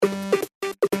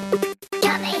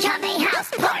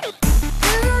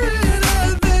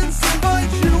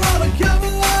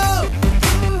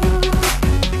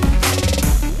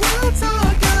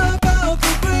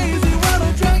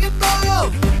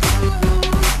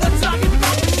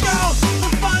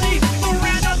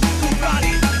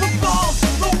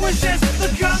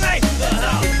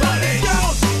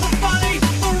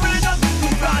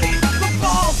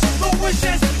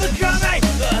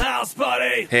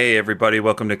Hey everybody,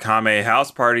 welcome to Kame House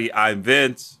Party. I'm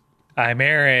Vince. I'm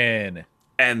Aaron.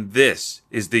 And this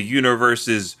is the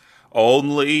universe's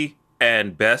only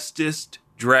and bestest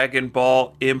Dragon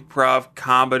Ball improv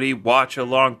comedy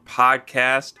watch-along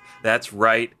podcast. That's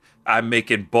right, I'm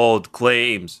making bold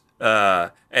claims.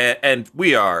 And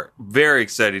we are very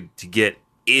excited to get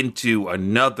into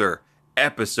another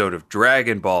episode of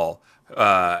Dragon Ball.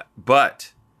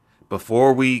 But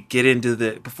before we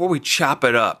chop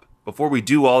it up, before we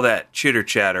do all that chitter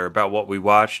chatter about what we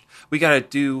watched, we got to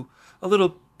do a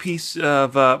little piece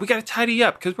of, we got to tidy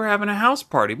up because we're having a house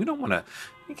party. We don't want to,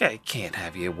 can't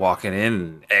have you walking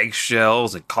in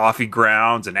eggshells and coffee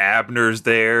grounds and Abner's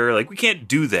there. Like, we can't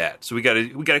do that. So we got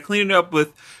to clean it up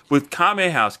with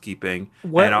Kame housekeeping.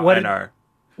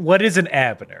 What is an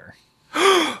Abner?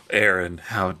 Aaron,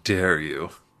 how dare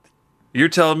you? You're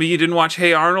telling me you didn't watch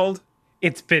Hey Arnold?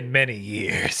 It's been many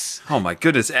years. Oh my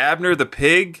goodness, Abner the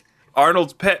pig?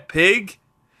 Arnold's pet pig?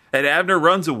 And Abner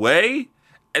runs away?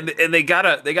 And they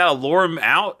gotta lure him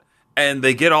out, and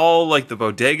they get all like the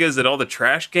bodegas and all the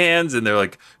trash cans, and they're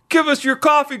like, give us your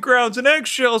coffee grounds and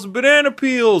eggshells and banana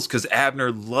peels, because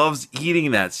Abner loves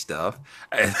eating that stuff.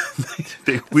 And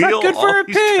they wheel all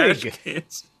these trash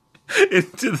cans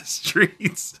into the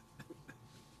streets.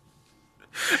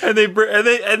 And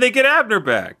they get Abner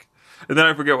back. And then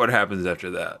I forget what happens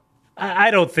after that.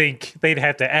 I don't think they'd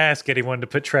have to ask anyone to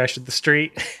put trash in the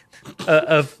street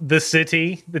of the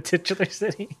city, the titular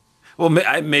city. Well,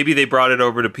 maybe they brought it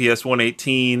over to PS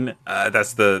 118.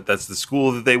 That's the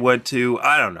school that they went to.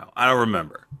 I don't know. I don't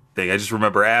remember. I just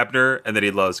remember Abner, and that he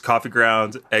loves coffee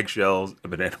grounds, eggshells, and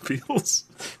banana peels.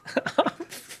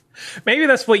 Maybe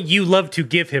that's what you love to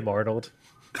give him, Arnold.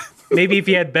 Maybe if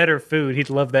he had better food,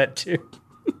 he'd love that too.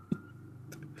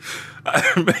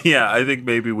 Yeah, I think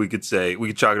maybe we could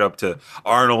chalk it up to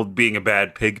Arnold being a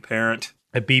bad pig parent.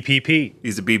 A BPP.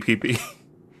 He's a BPP.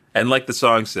 And like the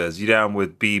song says, you down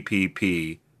with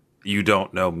BPP, you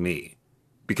don't know me.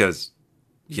 Because,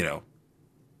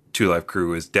 Two Life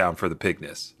Crew is down for the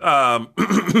pigness.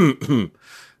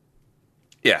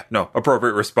 Yeah, no,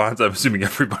 appropriate response. I'm assuming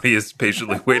everybody is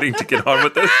patiently waiting to get on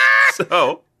with this.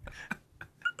 So,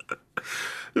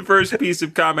 the first piece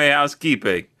of Kame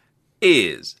housekeeping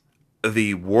is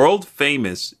the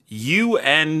world-famous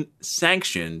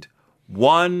UN-sanctioned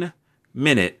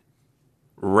 1-minute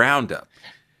roundup.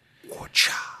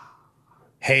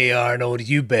 Hey, Arnold,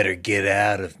 you better get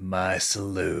out of my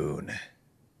saloon.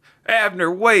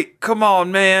 Abner, wait, come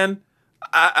on, man.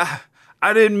 I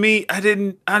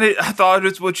thought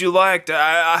it's what you liked.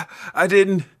 I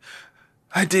didn't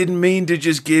mean to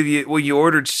just give you, when you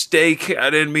ordered steak, I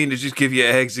didn't mean to just give you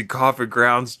eggs and coffee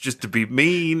grounds just to be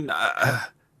mean.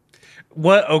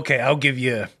 What? Okay, I'll give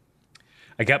you.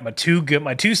 I got my two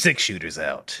 6-shooters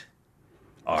out.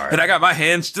 All right. And I got my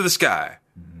hands to the sky.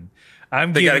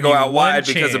 Mm-hmm. They got to go out wide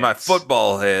because of my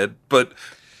football head, but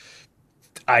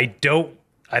I didn't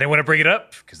want to bring it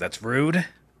up because that's rude. Look,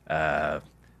 I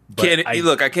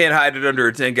can't hide it under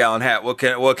a 10-gallon hat.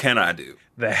 What can I do?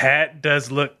 The hat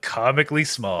does look comically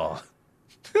small.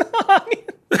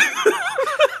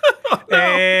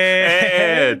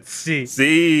 And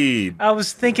Seed. I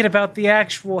was thinking about the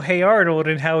actual Hey Arnold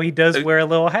and how he does wear a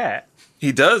little hat.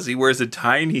 He does. He wears a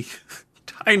tiny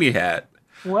hat.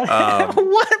 What?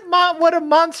 What a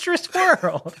monstrous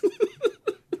world.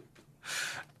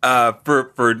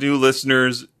 For new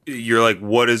listeners, you're like,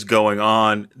 what is going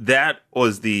on? That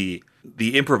was the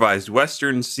improvised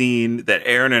Western scene that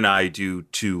Aaron and I do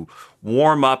to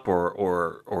warm up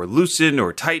or loosen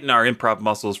or tighten our improv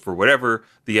muscles for whatever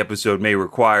the episode may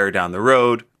require down the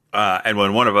road. And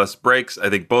when one of us breaks, I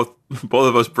think both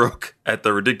of us broke at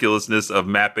the ridiculousness of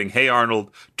mapping Hey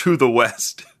Arnold to the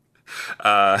West.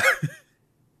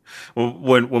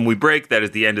 When we break, that is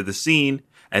the end of the scene.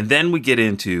 And then we get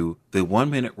into the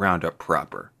 1-minute roundup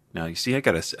proper. Now, you see, I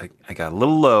got a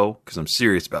little low because I'm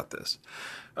serious about this.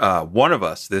 One of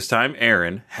us, this time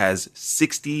Aaron, has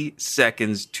 60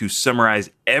 seconds to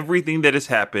summarize everything that has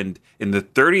happened in the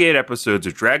 38 episodes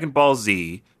of Dragon Ball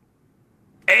Z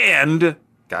and,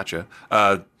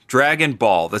 Dragon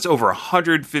Ball. That's over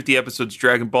 150 episodes of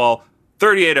Dragon Ball,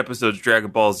 38 episodes of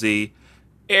Dragon Ball Z.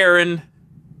 Aaron,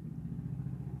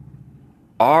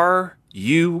 are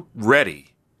you ready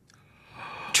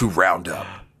to round up?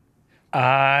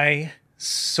 I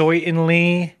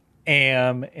certainly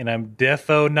am, and I'm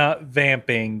defo not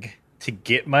vamping to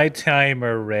get my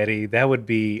timer ready. That would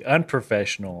be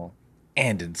unprofessional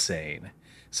and insane.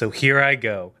 So here I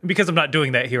go. And because I'm not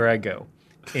doing that, here I go.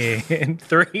 In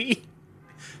 3,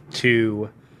 2,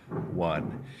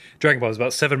 one. Dragon Ball is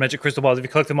about 7 magic crystal balls. If you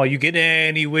collect them all, you get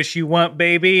any wish you want,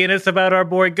 baby. And it's about our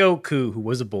boy Goku, who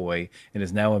was a boy and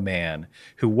is now a man,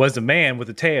 who was a man with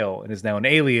a tail and is now an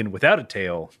alien without a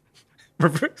tail.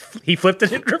 He flipped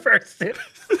it and reversed it.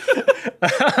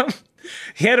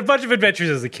 He had a bunch of adventures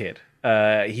as a kid.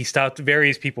 He stopped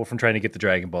various people from trying to get the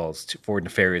Dragon Balls for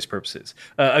nefarious purposes.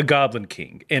 A Goblin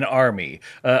King, an army,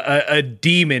 a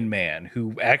demon man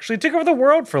who actually took over the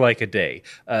world for like a day.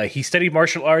 He studied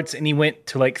martial arts and he went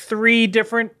to like 3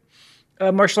 different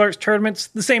martial arts tournaments,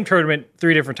 the same tournament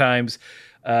 3 different times.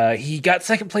 He got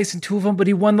second place in 2 of them, but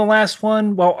he won the last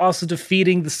one while also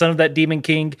defeating the son of that demon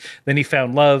king. Then he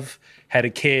found love, had a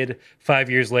kid. 5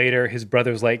 years later, his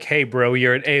brother's like, "Hey, bro,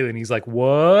 you're an alien." He's like,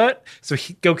 "What?" So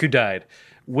Goku died,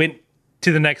 went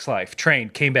to the next life,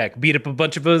 trained, came back, beat up a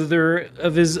bunch of other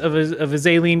of his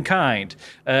alien kind,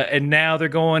 and now they're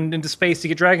going into space to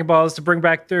get Dragon Balls to bring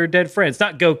back their dead friends.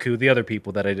 Not Goku, the other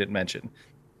people that I didn't mention.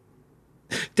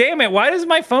 Damn it! Why does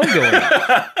my phone go in?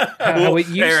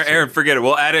 Aaron, forget it.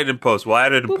 We'll add it in post.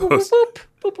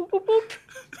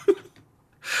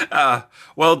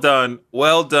 Well done.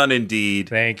 Well done indeed.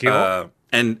 Thank you.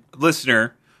 And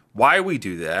listener, why we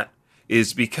do that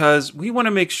is because we want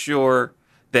to make sure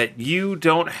that you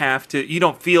don't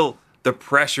feel the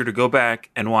pressure to go back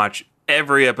and watch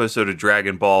every episode of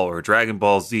Dragon Ball or Dragon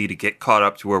Ball Z to get caught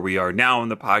up to where we are now in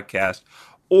the podcast,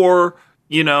 or,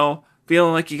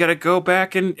 feeling like you got to go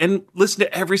back and listen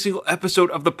to every single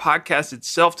episode of the podcast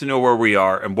itself to know where we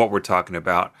are and what we're talking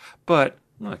about. But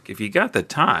look, if you got the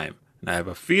time, and I have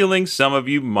a feeling some of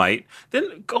you might,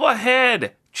 then go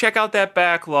ahead, check out that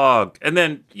backlog. And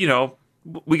then,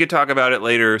 we could talk about it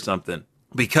later or something.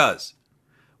 Because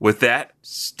with that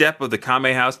step of the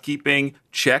Kame housekeeping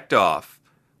checked off,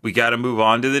 we got to move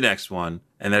on to the next one.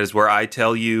 And that is where I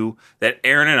tell you that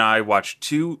Aaron and I watched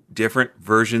 2 different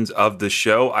versions of the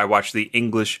show. I watched the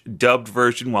English dubbed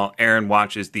version while Aaron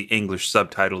watches the English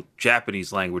subtitled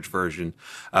Japanese language version.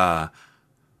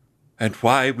 And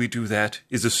why we do that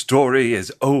is a story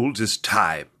as old as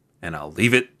time. And I'll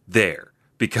leave it there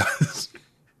because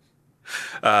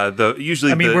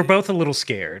we're both a little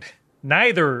scared.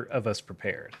 Neither of us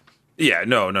prepared. Yeah,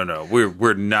 no.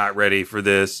 We're not ready for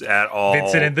this at all.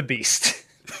 Vincent and the Beast.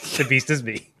 The Beast is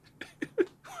me.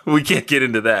 We can't get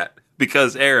into that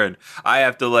because, Aaron, I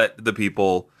have to let the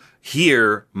people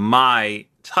hear my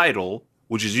title,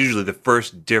 which is usually the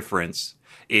first difference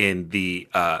in the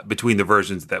between the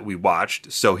versions that we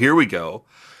watched. So here we go.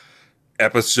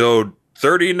 Episode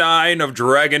 39 of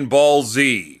Dragon Ball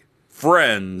Z.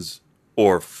 Friends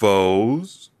or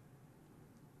foes?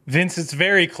 Vince, it's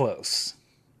very close.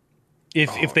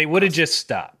 If they would have just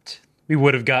stopped, we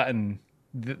would have gotten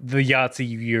the Yahtzee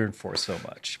you yearn for so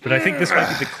much. But I think this might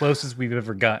be the closest we've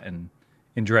ever gotten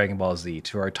in Dragon Ball Z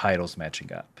to our titles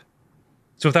matching up.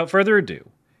 So without further ado,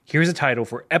 here's a title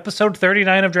for episode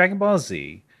 39 of Dragon Ball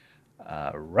Z,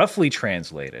 roughly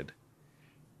translated,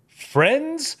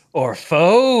 Friends or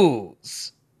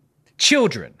Foes?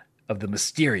 Children of the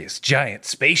mysterious giant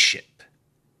spaceship.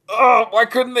 Oh,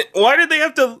 why did they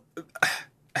have to...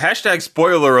 Hashtag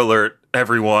spoiler alert,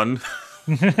 everyone.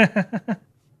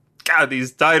 God,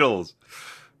 these titles.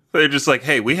 They're just like,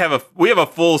 hey, we have a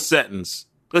full sentence.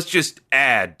 Let's just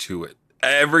add to it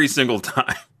every single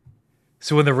time.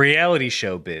 So in the reality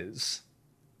show biz,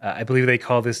 I believe they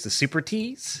call this the super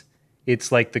tease.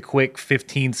 It's like the quick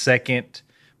 15-second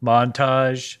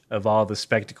montage of all the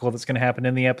spectacle that's going to happen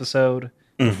in the episode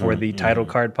before the title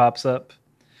card pops up.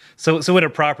 So in a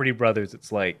Property Brothers,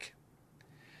 it's like,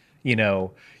 you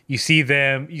see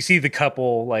the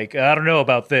couple like, I don't know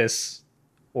about this.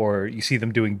 Or you see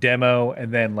them doing demo,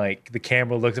 and then like the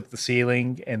camera looks up the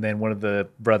ceiling, and then one of the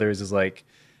brothers is like,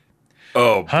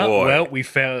 "Oh boy, well, we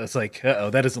found." It's like, "Uh-oh,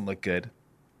 that doesn't look good."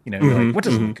 You're like, "What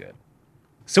doesn't look good?"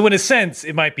 So in a sense,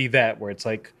 it might be that where it's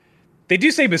like they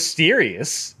do say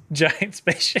mysterious giant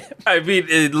spaceship. I mean,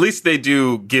 at least they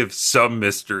do give some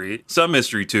mystery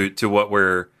to what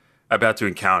we're about to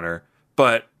encounter.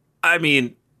 But I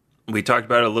mean, we talked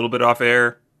about it a little bit off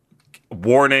air.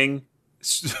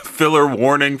 Filler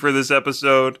warning for this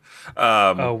episode.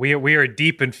 We are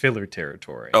deep in filler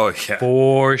territory. Oh yeah,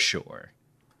 for sure.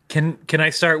 Can I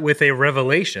start with a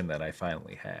revelation that I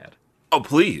finally had? Oh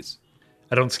please.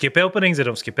 I don't skip openings. I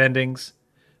don't skip endings.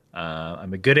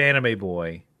 I'm a good anime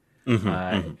boy.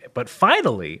 But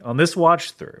finally, on this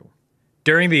watch through,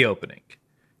 during the opening,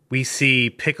 we see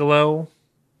Piccolo,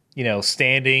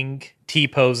 standing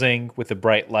T-posing with a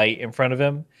bright light in front of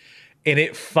him. And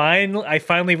I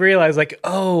finally realized, like,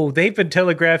 oh, they've been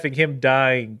telegraphing him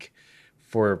dying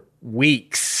for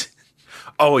weeks.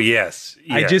 Oh, yes.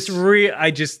 I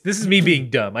just this is me being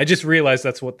dumb. I just realized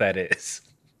that's what that is.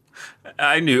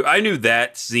 I knew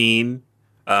that scene.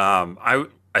 I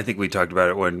think we talked about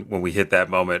it when we hit that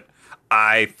moment.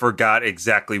 I forgot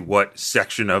exactly what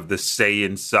section of the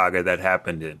Saiyan saga that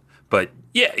happened in. But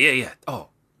yeah. Oh,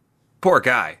 poor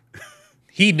guy.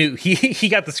 He knew he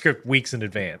got the script weeks in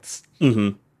advance.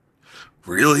 Mm-hmm.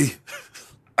 Really?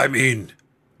 I mean,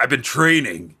 I've been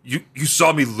training. You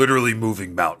saw me literally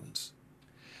moving mountains.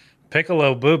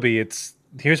 Piccolo Booby,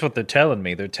 here's what they're telling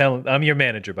me. I'm your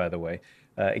manager, by the way.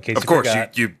 In case of course,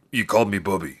 you called me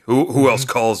Booby. Who else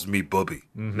calls me Booby?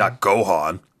 Not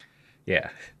Gohan. Yeah.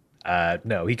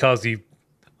 No, he calls you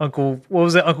Uncle. What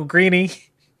was it, Uncle Greenie?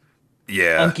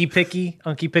 Yeah.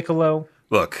 Unky Piccolo.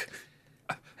 Look.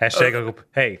 Hashtag Uncle.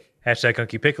 Hey, hashtag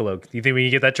Unky Piccolo. Do you think we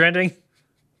can get that trending?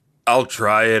 I'll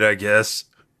try it, I guess.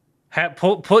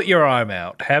 Put your arm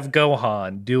out. Have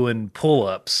Gohan doing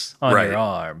pull-ups on your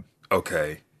arm.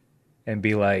 Okay. And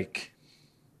be like,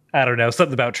 I don't know,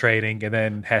 something about training, and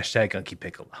then hashtag Unky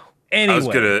Piccolo.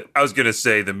 Anyway, I was gonna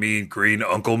say the mean green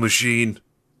uncle machine.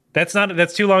 That's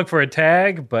too long for a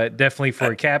tag, but definitely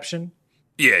for a caption.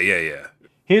 Yeah.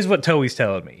 Here's what Toei's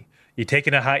telling me: you're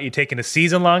taking a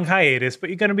season-long hiatus, but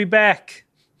you're gonna be back.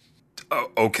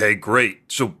 Okay, great.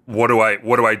 So what do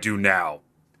I do now?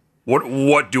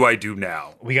 What do I do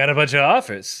now? We got a bunch of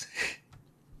offers.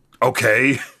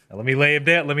 Okay. Let me lay him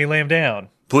down.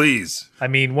 Please. I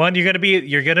mean, one, you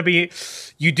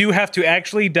do have to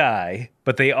actually die,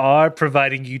 but they are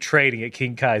providing you trading at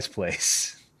King Kai's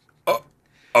place. Oh,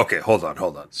 okay, hold on.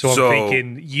 So I'm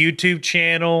thinking YouTube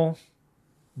channel,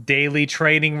 daily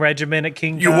training regimen at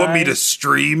King Kai. You want me to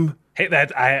stream? Hey,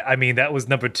 that was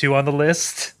number 2 on the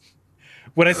list.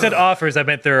 When I said offers, I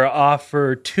meant there are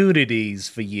opportunities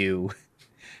for you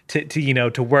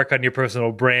to work on your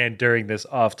personal brand during this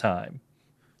off time.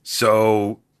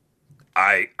 So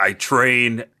I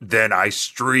train, then I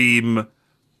stream.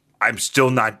 I'm still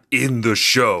not in the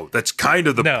show. That's kind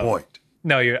of the point.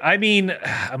 No,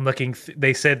 I'm looking.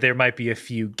 They said there might be a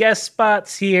few guest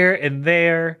spots here and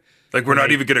there. Like we're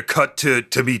not even going to cut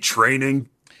to me training?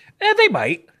 They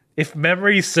might. If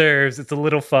memory serves, it's a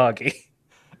little foggy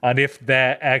on if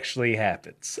that actually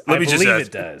happens. I believe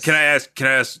it does. Can I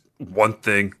ask one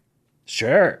thing?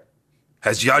 Sure.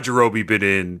 Has Yajirobe been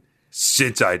in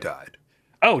since I died?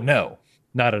 Oh, no.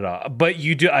 Not at all. But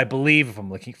you do, I believe, if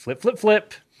I'm looking flip.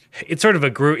 It's sort of a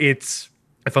group. If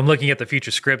I'm looking at the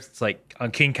future scripts, it's like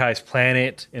on King Kai's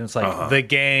planet, and it's like the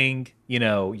gang.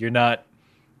 You're not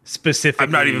specifically.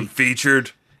 I'm not even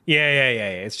featured.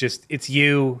 Yeah. It's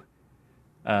you.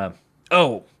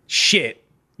 Oh, shit.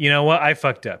 You know what? I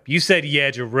fucked up. You said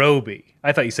Yajirobe.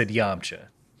 I thought you said Yamcha.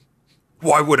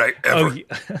 Why would I ever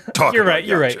talk You're about right.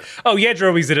 You're Yamcha? right. Oh,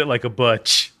 Yajirobe's in it like a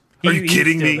butch. Are you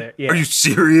kidding me? Yeah. Are you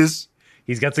serious?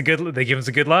 He's got some good. They give him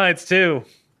some good lines too.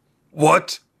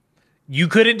 What? You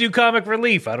couldn't do comic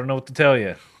relief. I don't know what to tell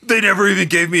you. They never even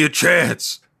gave me a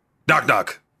chance. Knock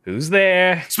knock. Who's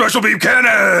there? Special beam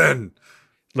cannon.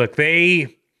 Look,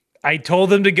 I told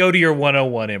them to go to your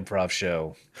 101 improv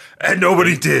show, and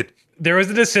nobody did. There was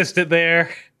an assistant there.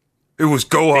 It was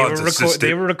Gohan's assistant.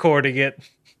 They were recording it.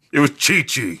 It was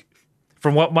Chi-Chi.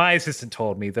 From what my assistant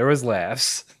told me, there was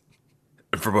laughs.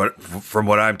 And from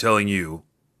what I'm telling you,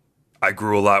 I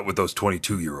grew a lot with those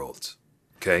 22-year-olds.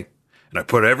 Okay? And I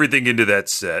put everything into that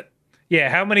set. Yeah,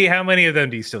 how many of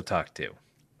them do you still talk to?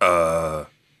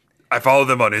 I follow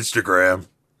them on Instagram.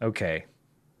 Okay.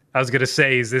 I was gonna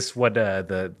say, is this what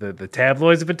the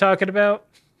tabloids have been talking about?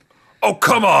 Oh,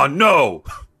 come on, no!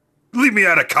 Leave me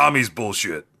out of Kami's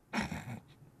bullshit.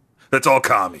 That's all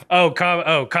Kami.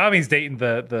 Kami's dating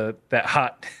that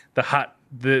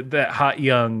hot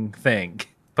young thing,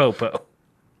 Popo.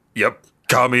 Yep.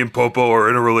 Kami and Popo are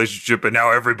in a relationship, and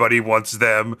now everybody wants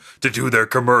them to do their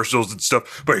commercials and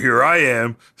stuff. But here I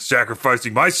am,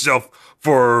 sacrificing myself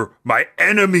for my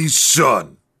enemy's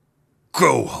son,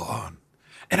 Gohan,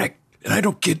 and I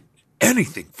don't get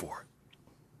anything for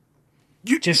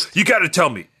it. You got to tell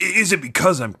me, is it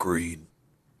because I'm green?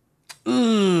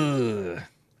 Ugh,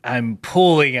 I'm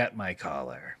pulling at my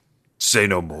collar. Say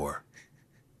no more.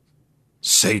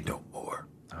 Say no more.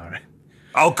 All right.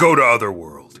 I'll go to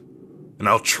Otherworld, and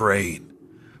I'll train.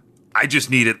 I just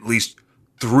need at least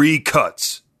 3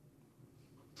 cuts.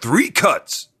 3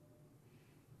 cuts,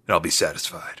 and I'll be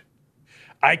satisfied.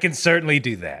 I can certainly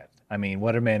do that. I mean,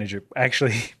 what a manager.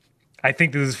 Actually, I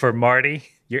think this is for Marty,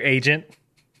 your agent.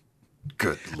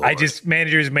 Good Lord.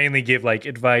 Managers mainly give like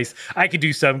advice. I could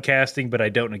do some casting, but I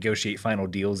don't negotiate final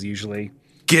deals usually.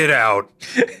 Get out.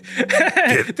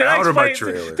 Get out of my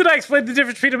trailer. Did I explain the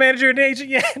difference between a manager and an agent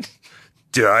yet?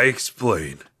 Did I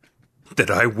explain that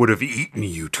I would have eaten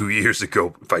you 2 years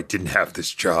ago if I didn't have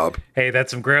this job. Hey,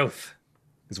 that's some growth,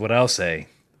 is what I'll say.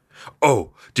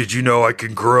 Oh, did you know I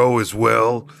can grow as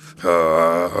well? Save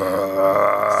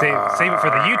it for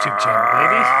the YouTube channel,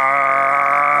 baby.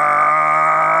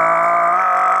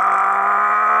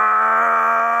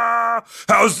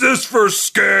 How's this for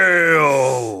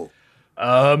scale?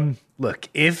 Look,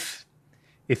 if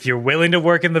you're willing to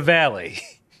work in the Valley,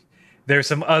 there's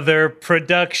some other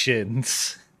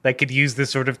productions that could use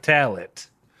this sort of talent.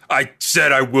 I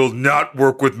said I will not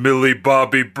work with Millie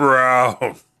Bobby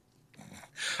Brown.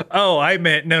 Oh, I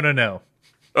meant no.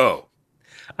 Oh.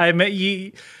 I meant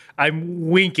you. I'm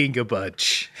winking a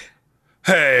bunch.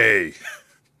 Hey.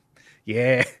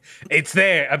 Yeah, it's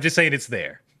there. I'm just saying it's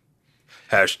there.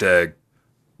 Hashtag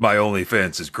my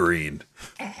OnlyFans is green.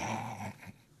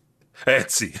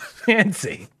 Etsy.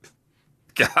 Fancy.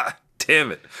 God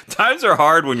damn it. Times are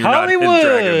hard when you're Hollywood, not in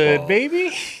Dragon Ball.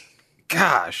 baby.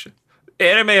 Gosh.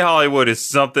 Anime Hollywood is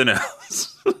something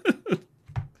else.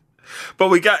 But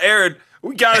we got Aaron.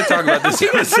 We got to talk about this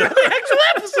episode. The actual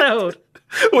episode.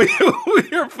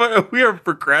 we are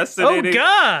procrastinating. Oh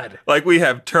God! Like we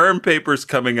have term papers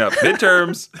coming up,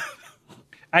 midterms.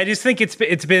 I just think it's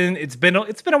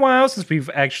been a while since we've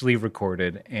actually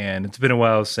recorded, and it's been a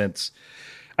while since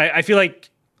I feel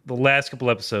like the last couple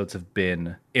episodes have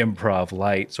been improv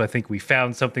light. So I think we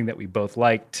found something that we both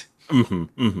liked.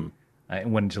 I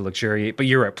wanted to luxuriate, but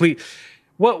you're right. Please,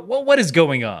 what is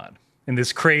going on in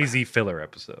this crazy filler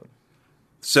episode?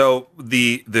 So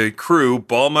the crew,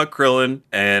 Bulma, Krillin,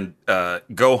 and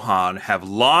Gohan, have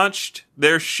launched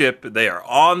their ship. They are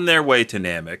on their way to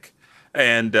Namek,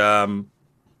 and Bulma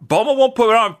won't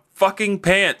put on fucking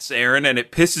pants, Aaron, and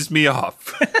it pisses me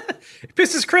off. It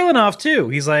pisses Krillin off too.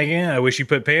 He's like, "Yeah, I wish you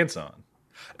put pants on."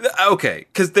 Okay,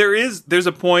 because there's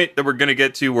a point that we're going to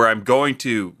get to where I'm going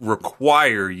to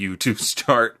require you to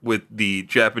start with the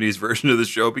Japanese version of the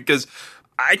show because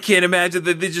I can't imagine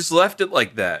that they just left it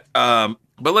like that.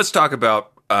 But let's talk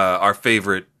about our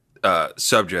favorite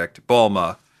subject,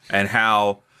 Bulma, and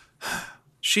how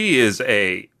she is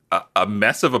a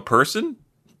mess of a person.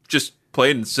 Just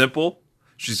plain and simple.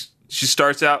 She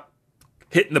starts out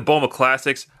hitting the Bulma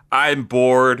classics. I'm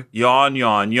bored. Yawn,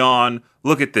 yawn, yawn.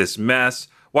 Look at this mess.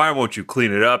 Why won't you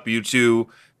clean it up, you two?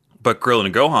 But Krillin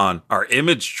and Gohan are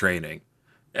image training,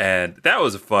 and that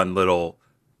was a fun little,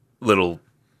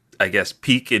 I guess,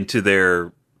 peek into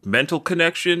their mental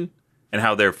connection. And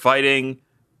how they're fighting,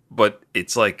 but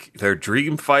it's like they're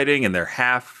dream fighting and they're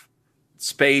half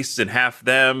space and half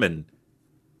them. And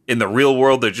in the real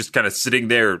world, they're just kind of sitting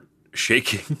there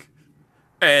shaking.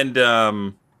 And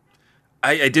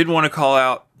I did want to call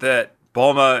out that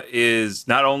Bulma is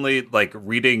not only like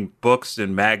reading books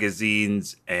and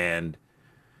magazines and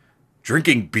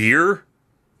drinking beer.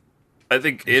 I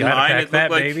think in mine it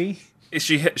looked like baby.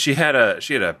 she had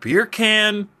a beer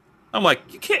can. I'm like,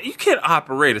 you can't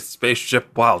operate a spaceship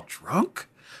while drunk.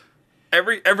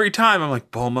 Every time I'm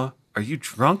like, Bulma, are you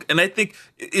drunk? And I think,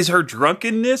 is her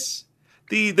drunkenness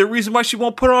the reason why she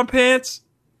won't put on pants?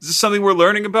 Is this something we're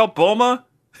learning about Bulma?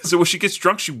 So when she gets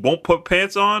drunk, she won't put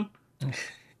pants on?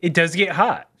 It does get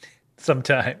hot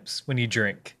sometimes when you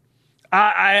drink.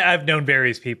 I've known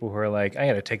various people who are like, I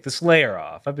got to take this layer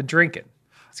off. I've been drinking.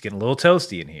 It's getting a little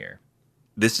toasty in here.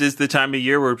 This is the time of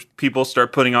year where people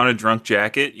start putting on a drunk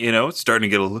jacket. You know, it's starting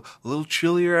to get a little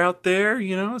chillier out there.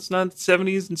 You know, it's not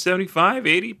 70s and 75,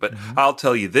 80. But I'll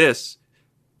tell you this.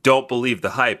 Don't believe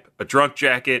the hype. A drunk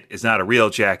jacket is not a real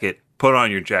jacket. Put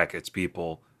on your jackets,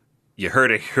 people. You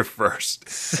heard it here first.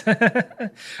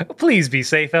 Please be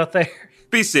safe out there.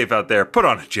 Be safe out there. Put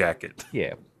on a jacket.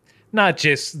 Yeah. Not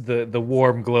just the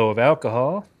warm glow of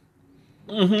alcohol.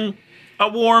 A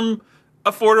warm,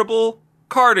 affordable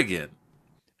cardigan.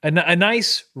 A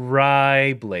nice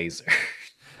rye blazer.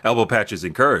 Elbow patches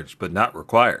encouraged, but not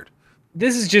required.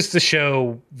 This is just to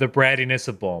show the brattiness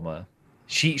of Bulma.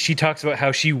 She talks about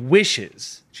how she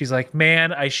wishes. She's like,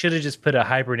 man, I should have just put a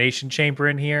hibernation chamber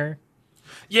in here.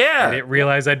 Yeah. I didn't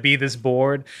realize I'd be this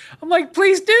bored. I'm like,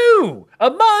 please do.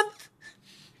 A month?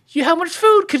 How much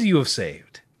food could you have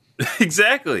saved?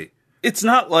 Exactly. It's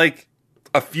not like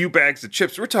a few bags of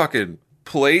chips. We're talking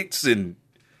plates and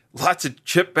lots of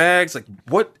chip bags. Like,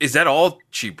 what is that all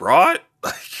she brought?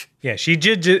 Like, yeah, she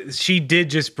did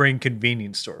just bring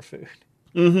convenience store food.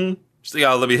 Mm-hmm. She's like,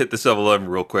 oh, let me hit the 7-Eleven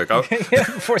real quick.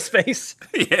 For space.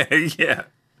 Yeah.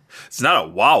 It's not a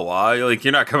Wawa. Like,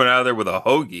 you're not coming out of there with a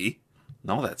hoagie.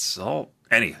 No, that's salt.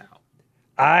 Anyhow.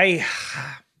 I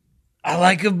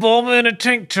like a Bulma in a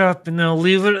tank top, and I'll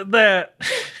leave it at that.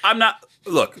 I'm not.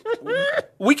 Look,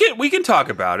 we can talk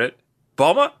about it.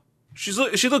 Bulma, she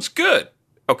looks good.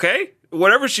 Okay?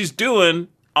 Whatever she's doing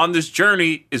on this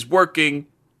journey is working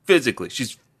physically.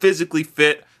 She's physically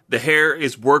fit. The hair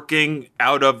is working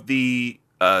out of the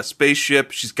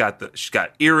spaceship. She's got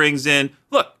earrings in.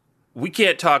 Look, we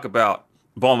can't talk about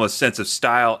Bulma's sense of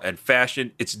style and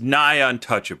fashion. It's nigh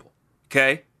untouchable.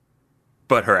 Okay?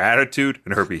 But her attitude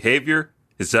and her behavior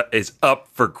is up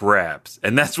for grabs.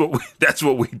 And that's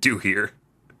what we do here.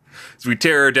 So we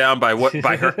tear her down by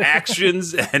her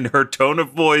actions and her tone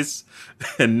of voice,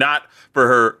 and not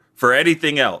for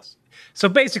anything else. So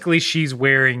basically, she's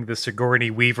wearing the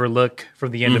Sigourney Weaver look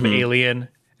from the end of Alien,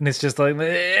 and it's just like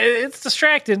it's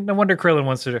distracting. No wonder Krillin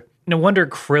wants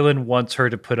her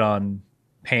to put on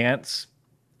pants.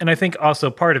 And I think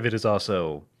also part of it is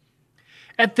also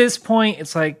at this point,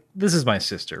 it's like, this is my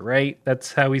sister, right?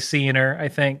 That's how he's seeing her. I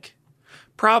think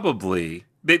probably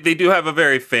they do have a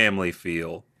very family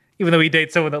feel. Even though he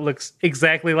dates someone that looks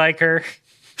exactly like her.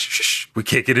 Shh, we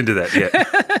can't get into that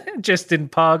yet. Just in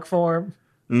POG form.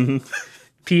 Mm-hmm.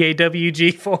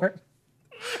 PAWG form.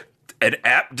 An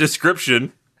apt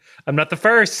description. I'm not the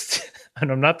first,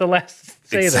 and I'm not the last to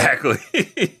say exactly. that.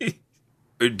 Exactly.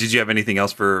 Did you have anything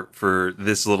else for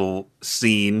this little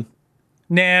scene?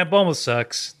 Nah, Bulma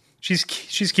sucks. She's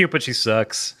cute, but she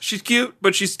sucks. She's cute,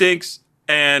 but she stinks.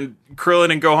 And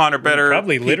Krillin and Gohan are better.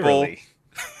 Probably people. Literally.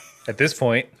 At this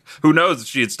point. Who knows?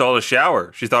 She installed a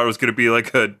shower. She thought it was going to be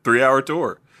like a 3-hour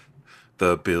tour.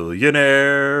 The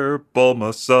billionaire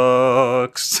Bulma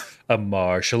sucks. A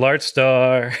martial arts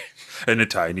star. And a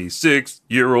tiny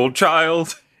 6-year-old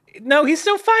child. No, he's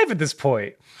still 5 at this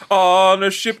point. On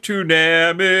a ship to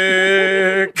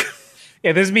Namek.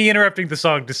 Yeah, this is me interrupting the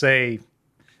song to say,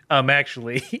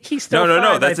 actually, he's still 5.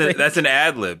 No. That's an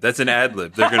ad lib. That's an ad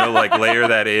lib. They're going to like layer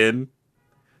that in.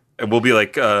 And we'll be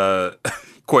like,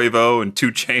 Quavo and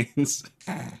 2 Chainz.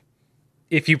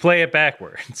 If you play it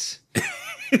backwards,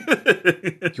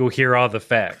 you'll hear all the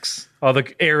facts, all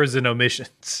the errors and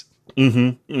omissions.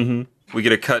 We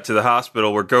get a cut to the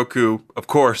hospital where Goku, of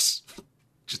course,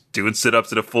 just doing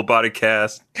sit-ups in a full-body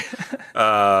cast.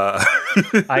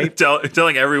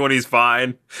 Telling everyone he's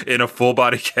fine in a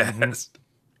full-body cast.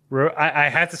 I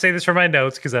have to say this for my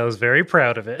notes because I was very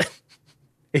proud of it.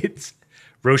 It's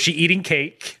Roshi eating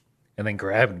cake. And then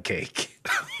grabbing cake.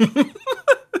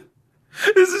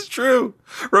 This is true.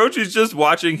 Roshi's just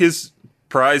watching his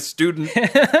prize student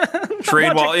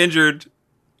train while injured,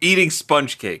 eating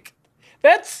sponge cake.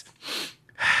 That's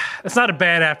not a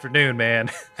bad afternoon,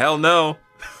 man. Hell no.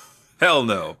 Hell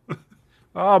no.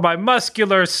 Oh, my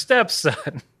muscular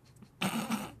stepson.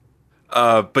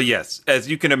 But yes, as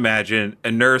you can imagine, a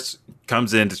nurse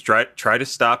comes in to try to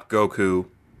stop Goku.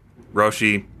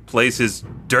 Roshi plays his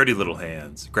dirty little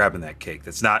hands, grabbing that cake.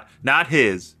 That's not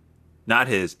his.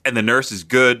 And the nurse is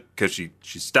good because she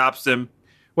stops him.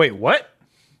 Wait, what?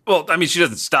 Well, I mean, she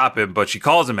doesn't stop him, but she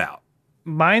calls him out.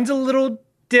 Mine's a little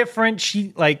different.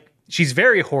 She's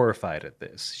very horrified at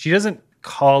this. She doesn't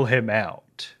call him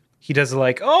out. He does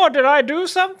like, oh, did I do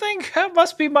something? That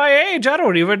must be my age. I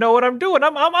don't even know what I'm doing.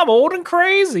 I'm old and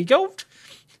crazy.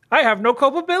 I have no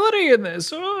culpability in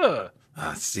this.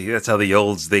 See, that's how the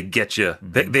olds, they get you.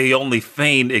 They only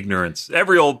feign ignorance.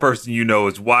 Every old person you know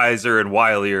is wiser and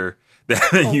wilier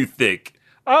than you think.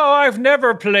 Oh, I've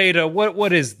never played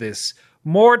what is this?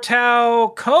 Mortal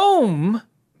Comb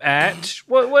at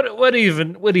what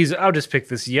is I'll just pick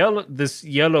this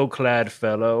yellow clad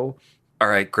fellow. All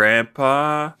right,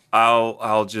 Grandpa,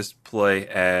 I'll just play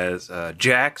as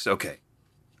Jax. Okay.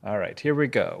 All right, here we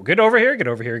go. Get over here.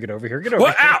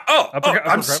 What? Ow! Oh,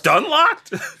 I'm stun locked?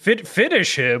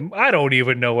 Finish him. I don't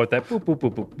even know what that... Boop, boop,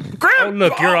 boop, boop. Grandpa! Oh,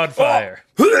 look, you're on fire.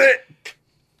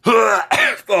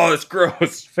 Oh, it's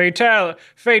gross. Fatal.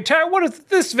 What is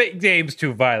this game's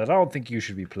too violent? I don't think you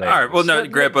should be playing. All right, well, no,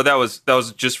 Grandpa, that was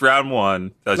just round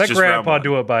 1. Let Grandpa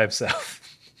do it by himself.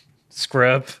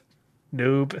 Scrub.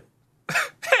 Noob.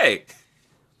 Hey.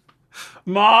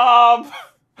 Mom,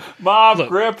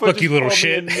 Grandpa. Look, you little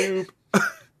shit.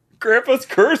 Grandpa's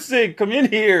cursing. Come in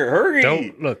here. Hurry.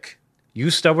 Don't look. You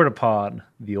stumbled upon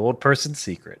the old person's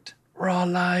secret. We're all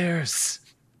liars.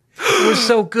 We're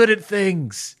so good at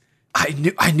things.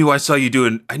 I knew I saw you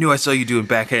doing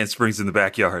backhand springs in the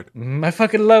backyard. I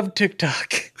fucking love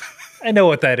TikTok. I know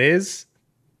what that is.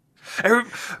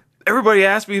 Everybody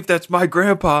asked me if that's my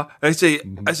grandpa. And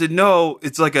I said no.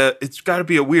 It's got to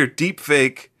be a weird deep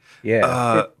fake.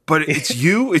 Yeah. But it's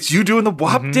you. It's you doing the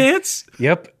WAP dance.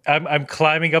 Yep. I'm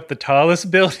climbing up the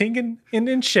tallest building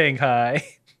in Shanghai,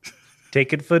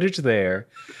 taking footage there.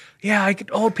 Yeah,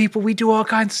 old people. We do all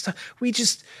kinds of stuff. We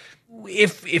just,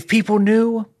 if people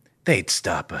knew, they'd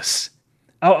stop us.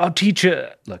 I'll teach you.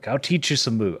 Look, I'll teach you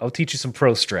some move. I'll teach you some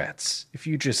pro strats. If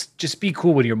you just be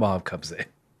cool when your mom comes in.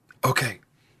 Okay,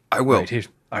 I will.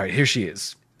 All right, here she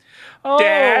is. Oh,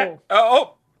 Dad.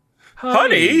 Oh,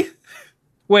 honey.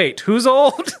 Wait, who's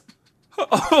old?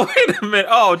 Oh, wait a minute.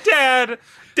 Oh, Dad.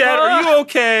 Dad, are you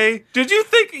okay? Did you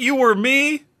think you were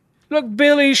me? Look,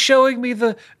 Billy's showing me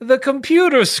the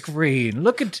computer screen.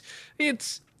 Look at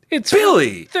it's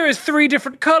Billy. There's 3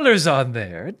 different colors on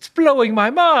there. It's blowing my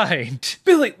mind.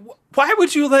 Billy, why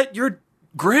would you let your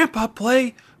grandpa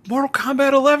play Mortal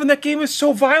Kombat 11? That game is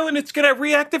so violent, it's going to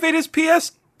reactivate his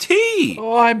PST.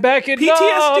 Oh, I'm back in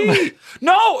PTSD.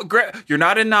 No, you're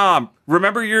not in Nam.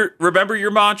 Remember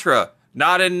your mantra.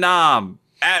 Not in Nam.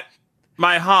 At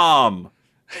my hom.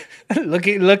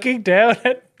 looking down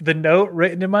at the note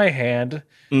written in my hand.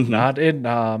 Not in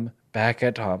Nam. Back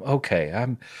at Tom. Okay,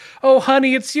 Oh,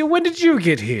 honey, it's you. When did you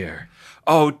get here?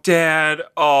 Oh, Dad.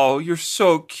 Oh, you're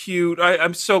so cute.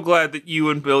 I'm so glad that you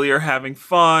and Billy are having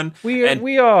fun.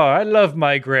 We are. I love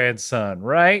my grandson,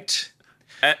 right?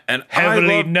 And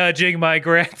heavily nudging my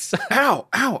grandson.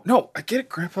 Ow. No, I get it,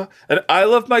 Grandpa. And I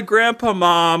love my grandpa,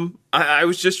 Mom. I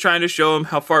was just trying to show him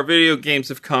how far video games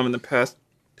have come in the past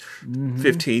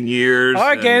 15 years.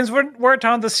 Our games weren't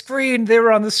on the screen. They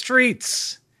were on the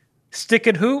streets. Stick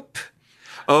and hoop.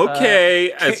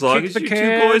 Okay, as long as you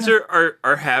can. 2 boys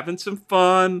are having some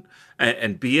fun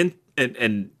and being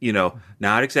and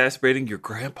not exacerbating your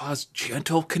grandpa's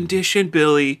gentle condition,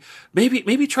 Billy.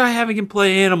 Maybe try having him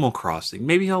play Animal Crossing.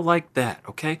 Maybe he'll like that.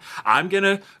 Okay, I'm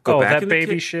gonna go back. That in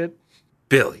baby shit.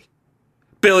 Billy,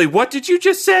 what did you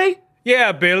just say?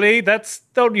 Yeah, Billy.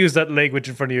 Don't use that language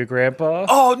in front of your grandpa.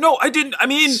 Oh no, I didn't. I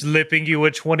mean, slipping you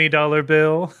a $20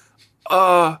 bill.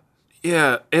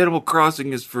 Yeah, Animal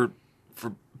Crossing is for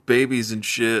babies and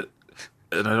shit,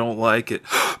 and I don't like it.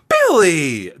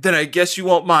 Billy! Then I guess you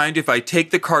won't mind if I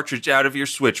take the cartridge out of your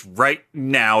Switch right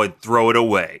now and throw it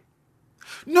away.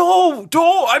 No,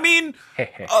 don't! I mean,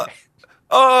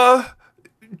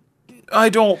 I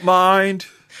don't mind.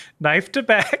 Knife to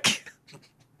back.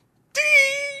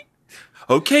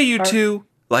 Okay, you two.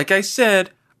 Like I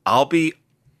said, I'll be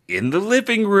in the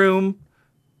living room,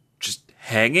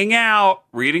 hanging out,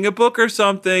 reading a book or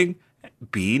something.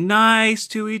 Be nice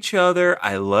to each other.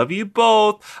 I love you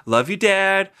both. Love you,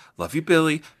 Dad. Love you,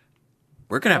 Billy.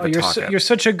 We're gonna have a talk. You're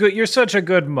such a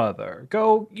good mother.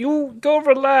 Go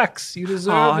relax. You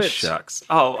deserve it. Shucks.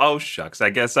 Oh shucks.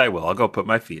 I guess I will. I'll go put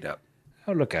my feet up.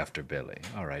 I'll look after Billy.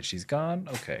 All right, she's gone.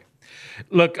 Okay.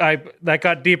 Look, that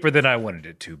got deeper than I wanted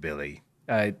it to, Billy.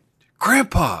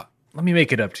 Grandpa. Let me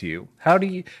make it up to you. How do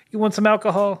you want some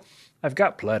alcohol? I've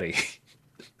got plenty.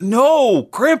 No,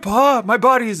 Grandpa, my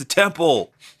body is a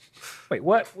temple. Wait,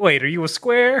 what? Wait, are you a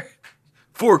square?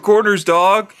 4 corners,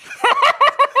 dog.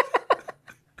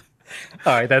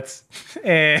 All right, that's...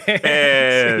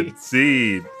 And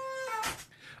seed.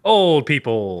 Old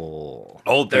people.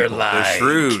 They're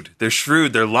lying. They're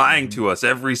shrewd. They're lying to us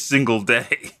every single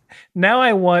day. Now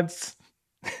I want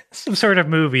some sort of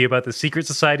movie about the secret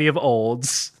society of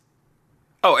olds.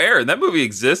 Oh, Aaron, that movie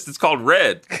exists. It's called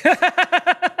Red.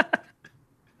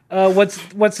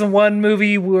 What's the one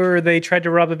movie where they tried to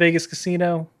rob a Vegas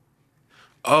casino?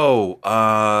 Because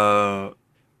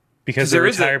their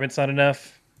retirement's not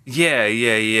enough?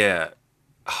 Yeah.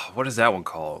 Oh, what is that one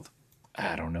called?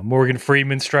 I don't know. Morgan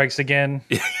Freeman strikes again.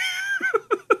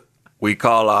 We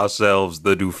call ourselves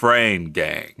the Dufresne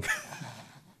Gang.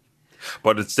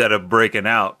 But instead of breaking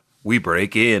out, we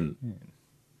break in.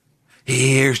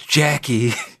 Here's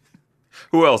Jackie.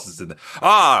 Who else is in there?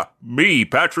 Me,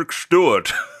 Patrick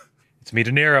Stewart. It's me,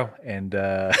 De Niro, and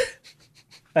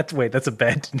that's a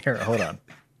bad De Niro. Hold on,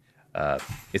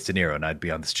 it's De Niro, and I'd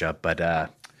be on this job, but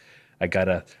I got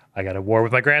a war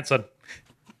with my grandson.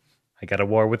 I got a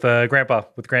war with grandpa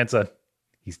with grandson.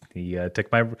 He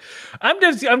took my.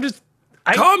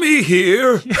 Tommy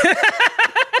here.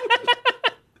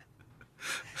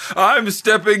 I'm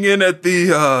stepping in at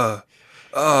the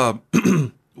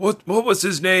what was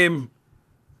his name?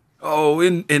 Oh,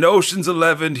 in Ocean's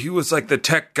 11, he was like the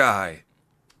tech guy.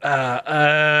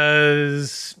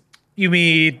 You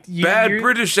mean bad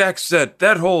British accent?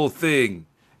 That whole thing.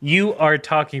 You are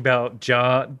talking about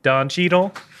Don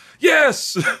Cheadle?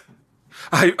 Yes,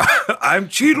 I'm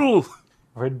Cheadle.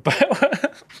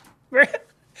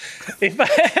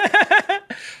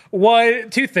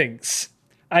 Two things.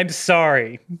 I'm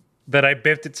sorry that I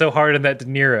biffed it so hard on that De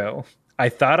Niro. I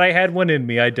thought I had one in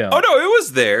me. I don't. Oh no, it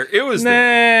was there. It was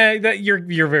there.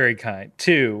 You're very kind.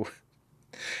 2.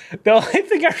 The only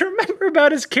thing I remember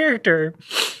about his character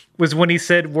was when he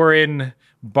said we're in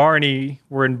Barney.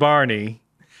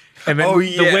 And then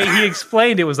the way he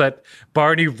explained it was that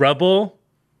Barney Rubble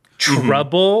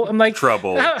trouble. I'm like,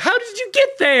 Trouble. How did you get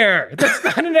there? That's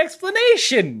not an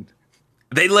explanation.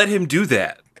 They let him do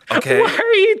that. Okay.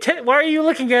 Why are you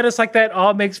looking at us like that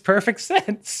all makes perfect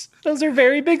sense? Those are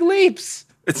very big leaps.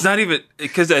 It's not even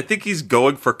because I think he's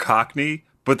going for Cockney,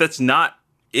 but that's not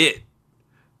it.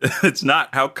 It's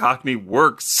not how Cockney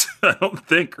works, I don't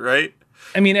think, right?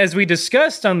 I mean, as we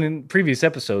discussed on the previous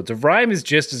episodes, a rhyme is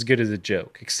just as good as a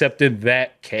joke, except in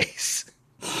that case.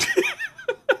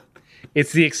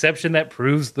 It's the exception that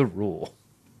proves the rule.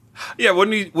 Yeah,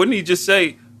 wouldn't he just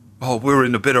say, "Oh, we're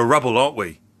in a bit of rubble, aren't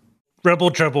we?"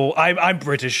 Rebel trouble. I'm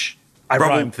British. I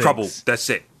rhyme things. Trouble. That's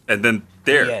it. And then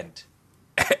there. The end.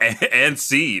 And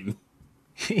scene.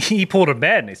 He pulled a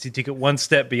madness. He took it one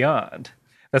step beyond.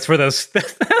 That's for those.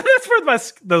 That's for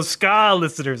those ska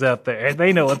listeners out there.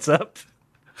 They know what's up.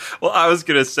 Well, I was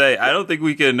gonna say I don't think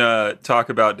we can talk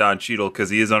about Don Cheadle because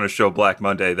he is on a show Black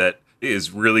Monday that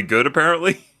is really good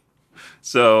apparently.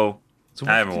 So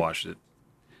I haven't watched it.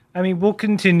 I mean, we'll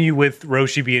continue with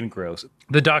Roshi being gross.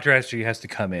 The doctor actually has to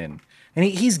come in, and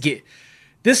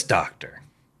this doctor.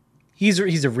 He's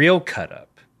a real cut up.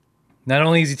 Not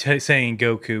only is he saying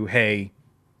Goku, "Hey,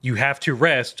 you have to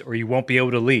rest or you won't be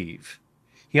able to leave."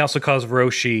 He also calls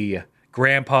Roshi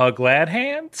Grandpa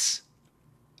Gladhands.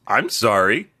 I'm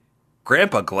sorry,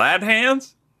 Grandpa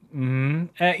Gladhands.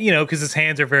 Because his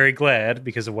hands are very glad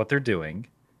because of what they're doing.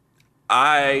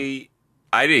 I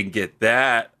didn't get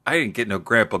that. I didn't get no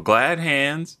Grandpa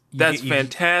Gladhands. That's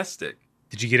fantastic.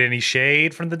 Did you get any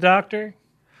shade from the doctor?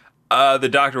 The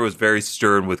doctor was very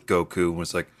stern with Goku and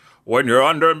was like, when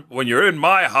you're in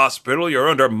my hospital, you're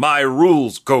under my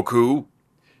rules, Goku.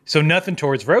 So nothing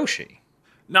towards Roshi.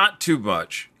 Not too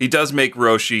much. He does make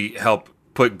Roshi help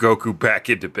put Goku back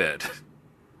into bed.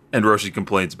 And Roshi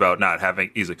complains about not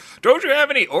having, he's like, don't you have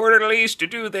any orderlies to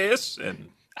do this? And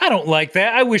I don't like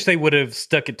that. I wish they would have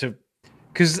stuck it to,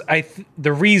 because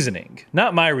the reasoning,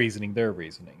 not my reasoning, their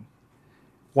reasoning.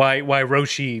 Why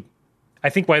Roshi, I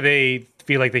think why they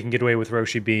feel like they can get away with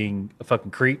Roshi being a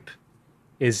fucking creep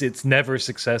is it's never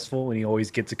successful and he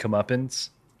always gets a comeuppance.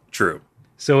 True.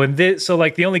 So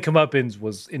the only comeuppance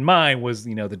was in mine was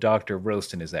the doctor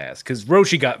roasting his ass because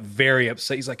Roshi got very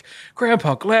upset. He's like,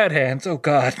 Grandpa Gladhands, oh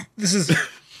god, this is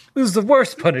the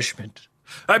worst punishment.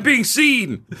 I'm being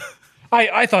seen.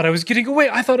 I thought I was getting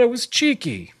away. I thought I was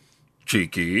cheeky.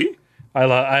 Cheeky. I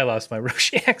lost my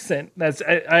Roshi accent.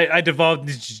 I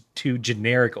devolved to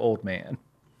generic old man.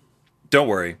 Don't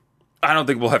worry. I don't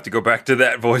think we'll have to go back to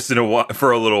that voice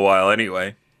for a little while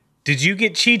anyway. Did you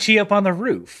get Chi-Chi up on the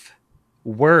roof?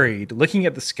 Worried, looking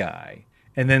at the sky,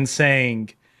 and then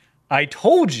saying, I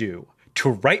told you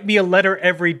to write me a letter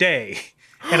every day,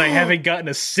 and I haven't gotten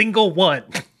a single one.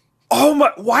 Oh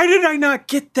my, why did I not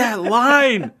get that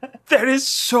line? That is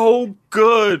so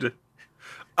good.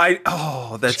 That's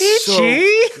Chi-Chi? so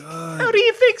good. How do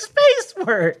you think space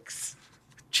works?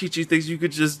 Chi-Chi thinks you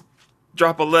could just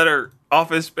drop a letter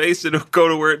off his space and it'll go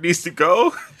to where it needs to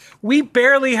go. We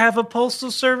barely have a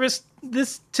postal service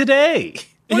today.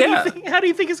 How do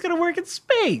you think it's going to work in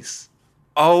space?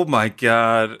 Oh my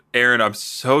god, Aaron, I'm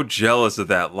so jealous of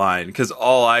that line because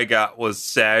all I got was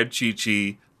sad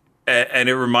Chi-Chi, and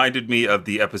it reminded me of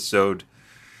the episode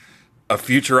of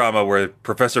Futurama where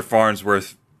Professor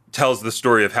Farnsworth tells the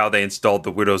story of how they installed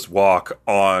the Widow's Walk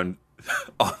on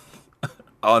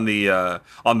the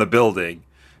building.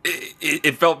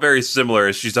 It felt very similar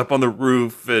as she's up on the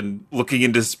roof and looking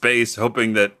into space,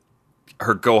 hoping that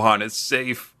her Gohan is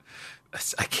safe.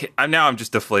 I'm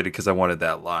just deflated because I wanted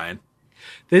that line.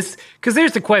 Because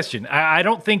there's the question. I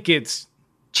don't think it's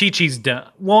Chi-Chi's done.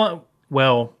 One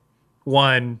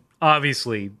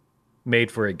obviously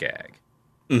made for a gag,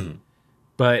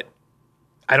 but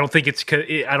I don't think it's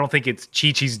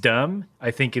Chi-Chi's dumb.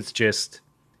 I think it's just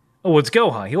it's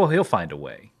Gohan. He'll find a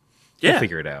way. He'll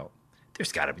figure it out.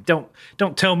 There's got to be.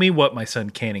 Don't tell me what my son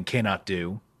can and cannot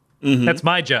do. That's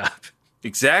my job.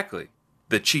 Exactly.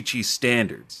 The Chi-Chi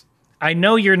standards. I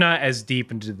know you're not as deep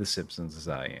into The Simpsons as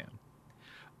I am.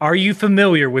 Are you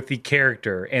familiar with the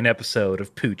character and episode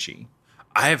of Poochie?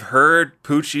 I have heard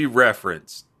Poochie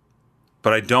referenced,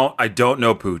 but I don't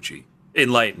know Poochie.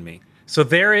 Enlighten me. So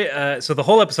the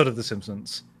whole episode of The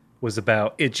Simpsons was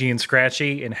about Itchy and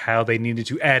Scratchy and how they needed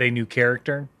to add a new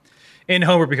character. And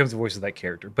Homer becomes the voice of that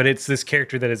character. But it's this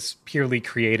character that is purely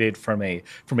created from a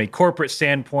corporate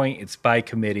standpoint. It's by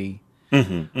committee.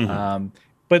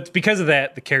 But because of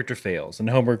that, the character fails, and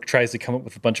Homer tries to come up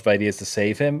with a bunch of ideas to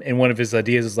save him. And one of his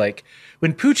ideas is like,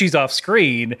 when Poochie's off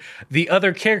screen, the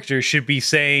other character should be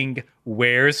saying,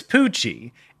 "Where's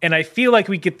Poochie?" And I feel like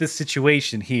we get this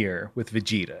situation here with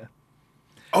Vegeta.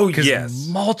 Oh, yes.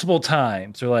 Multiple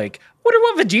times they're like, Wonder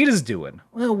what Vegeta's doing.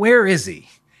 Well, where is he?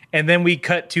 And then we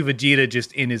cut to Vegeta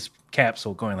just in his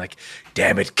capsule going like,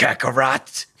 damn it,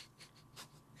 Kakarot.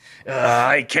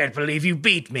 I can't believe you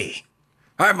beat me.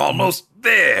 I'm almost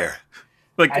there.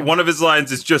 Like, one of his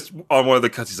lines is just on one of the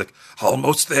cuts. He's like,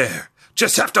 almost there.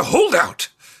 Just have to hold out.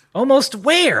 Almost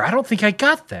where? I don't think I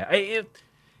got that.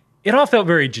 It all felt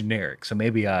very generic, so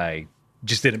maybe I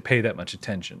just didn't pay that much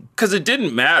attention. Because it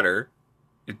didn't matter.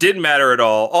 It didn't matter at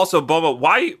all. Also, Bulma,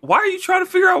 why are you trying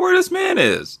to figure out where this man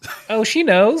is? Oh, she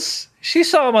knows. She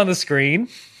saw him on the screen.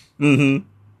 Mm-hmm.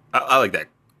 I like that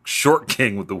short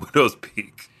king with the widow's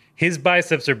peak. His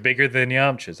biceps are bigger than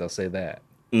Yamcha's, I'll say that.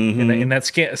 Mm-hmm. In that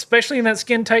skin, especially in that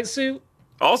skin tight suit.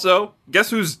 Also, guess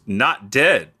who's not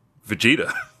dead?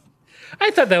 Vegeta.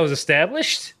 I thought that was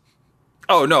established.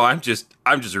 Oh no, I'm just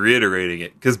reiterating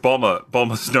it because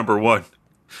Bulma's number one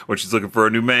when she's looking for a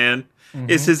new man. Mm-hmm.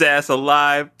 Is his ass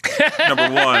alive?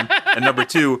 Number one, and number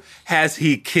two, has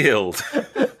he killed?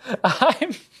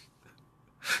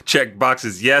 Check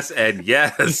boxes yes and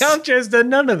yes. Yamcha's done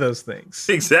none of those things.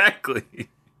 Exactly.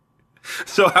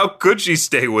 So how could she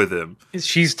stay with him?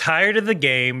 She's tired of the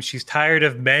game. She's tired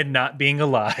of men not being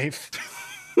alive.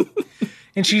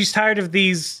 And she's tired of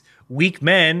these weak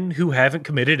men who haven't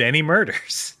committed any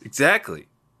murders. Exactly.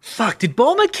 Fuck, did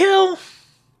Bulma kill?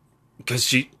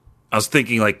 Because I was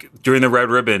thinking, like, during the Red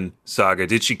Ribbon saga,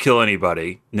 did she kill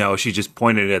anybody? No, she just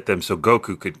pointed at them so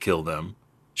Goku could kill them.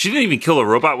 She didn't even kill a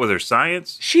robot with her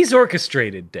science. She's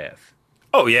orchestrated death.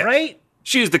 Oh, yeah. Right?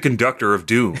 She is the conductor of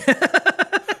doom.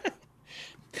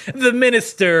 The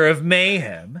minister of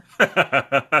mayhem.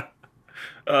 The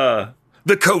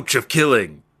coach of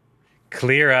killing.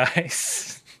 Clear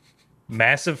eyes.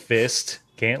 Massive fist.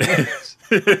 Can't lose.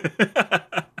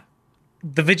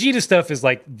 The Vegeta stuff is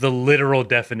like the literal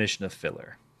definition of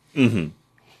filler. Mm-hmm.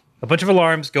 A bunch of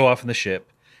alarms go off in the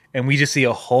ship, and we just see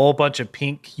a whole bunch of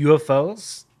pink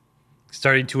UFOs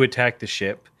starting to attack the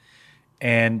ship.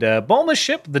 And Bulma's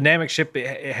ship, the Namek ship,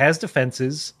 it has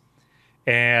defenses,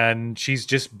 and she's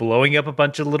just blowing up a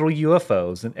bunch of little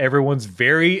UFOs, and everyone's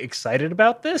very excited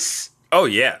about this. Oh,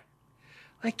 yeah.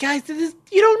 Like, guys, you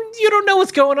don't know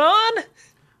what's going on?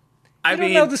 You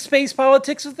don't know the space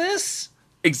politics of this?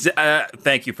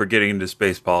 Thank you for getting into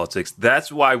space politics.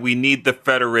 That's why we need the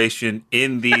Federation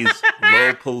in these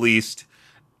low-policed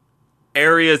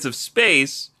areas of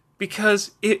space,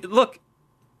 because, look,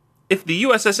 if the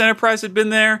USS Enterprise had been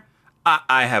there,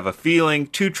 I have a feeling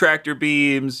 2 tractor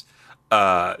beams,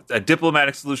 a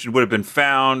diplomatic solution would have been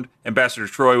found, Ambassador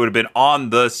Troy would have been on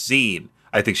the scene.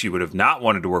 I think she would have not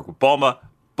wanted to work with Bulma,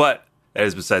 but that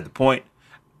is beside the point.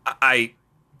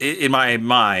 In my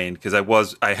mind, because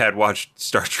I had watched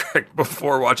Star Trek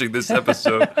before watching this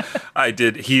episode, I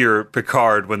did hear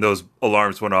Picard when those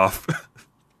alarms went off.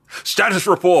 Status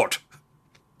report.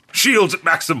 Shields at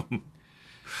maximum.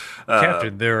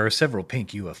 Captain, there are several pink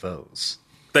UFOs.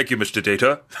 Thank you, Mr.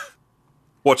 Data.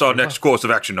 What's our next course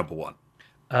of action, number 1?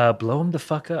 Blow him the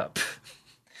fuck up.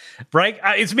 Right?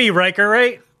 It's me, Riker,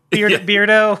 right? Yeah.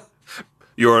 Beardo.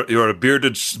 You're a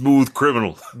bearded, smooth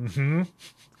criminal. Mm-hmm.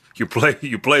 You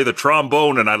play the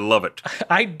trombone, and I love it.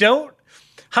 I don't.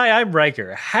 Hi, I'm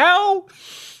Riker. How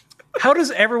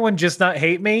does everyone just not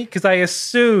hate me? Because I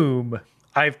assume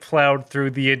I've plowed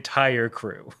through the entire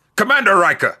crew. Commander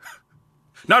Riker,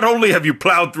 not only have you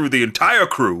plowed through the entire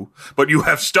crew, but you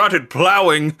have started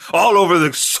plowing all over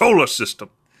the solar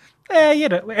system. Hey,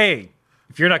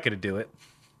 if you're not going to do it,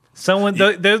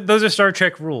 those are Star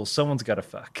Trek rules. Someone's got to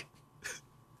fuck.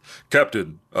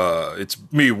 Captain, it's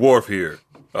me, Worf here.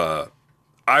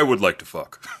 I would like to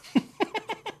fuck.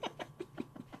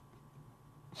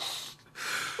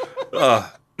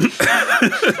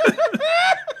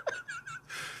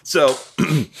 So,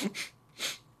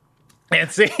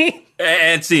 and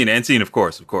scene, of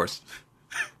course.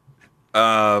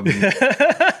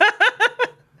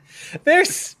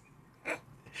 There's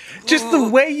just the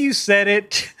way you said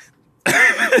it.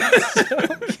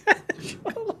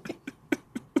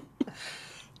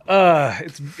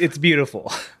 It's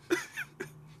beautiful.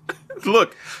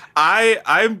 Look,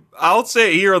 I'll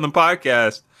say it here on the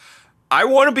podcast, I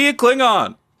want to be a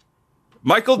Klingon.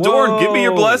 Michael Dorn, give me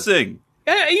your blessing.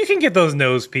 Yeah, you can get those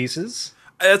nose pieces.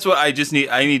 That's what I just need.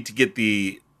 I need to get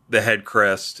the head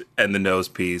crest and the nose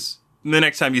piece. And the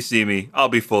next time you see me, I'll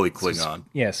be fully Klingon.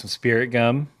 Some spirit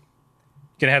gum.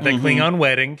 Gonna have that Klingon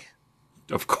wedding.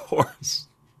 Of course.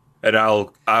 And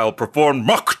I'll perform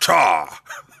Mokhtar.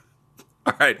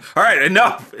 All right,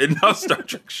 enough Star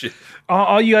Trek shit.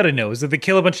 All you gotta know is that they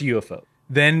kill a bunch of UFO.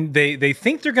 Then they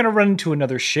think they're gonna run into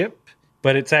another ship,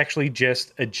 but it's actually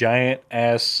just a giant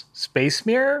ass space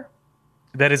mirror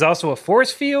that is also a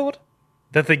force field.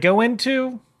 that they go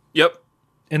into, Yep.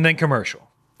 and then commercial.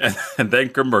 And then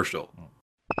commercial.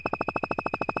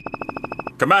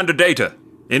 Commander Data,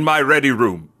 in my ready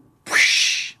room.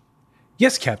 Whoosh.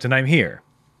 Yes, Captain, I'm here.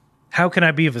 How can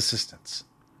I be of assistance?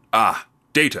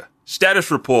 Data. Status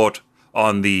report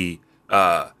on the,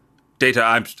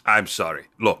 Data, I'm sorry.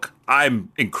 Look,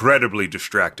 I'm incredibly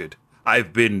distracted.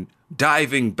 I've been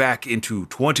diving back into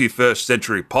 21st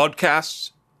century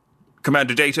podcasts.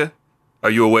 Commander Data, are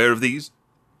you aware of these?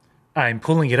 I'm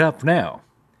pulling it up now.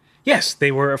 Yes,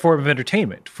 they were a form of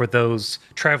entertainment for those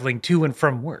traveling to and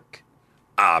from work.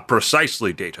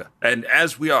 Precisely, Data. And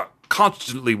as we are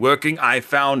constantly working, I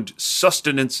found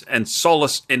sustenance and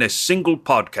solace in a single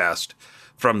podcast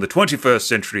from the 21st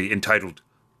century entitled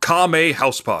Kame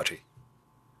House Party.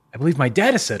 I believe my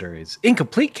data center is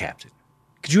incomplete, Captain.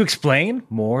 Could you explain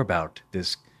more about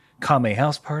this Kame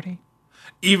House Party?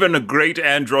 Even a great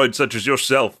android such as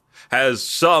yourself has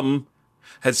some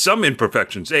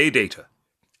imperfections, Data?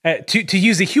 To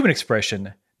use a human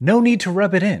expression, no need to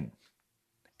rub it in.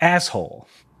 Asshole.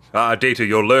 Data,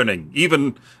 you're learning.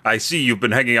 Even I see you've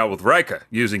been hanging out with Riker,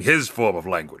 using his form of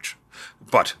language.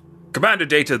 But, Commander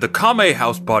Data, the Kame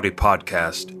House Party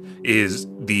podcast is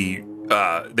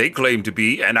they claim to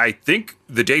be, and I think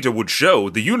the data would show,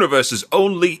 the universe's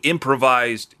only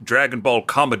improvised Dragon Ball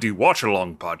comedy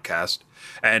watch-along podcast.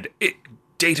 And it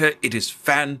is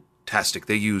fantastic.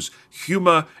 They use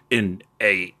humor in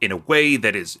a way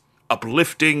that is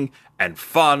uplifting and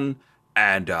fun,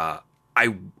 and I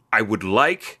would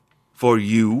like for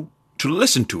you to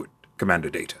listen to it, Commander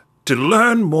Data, to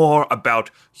learn more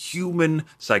about human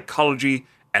psychology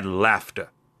and laughter.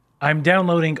 I'm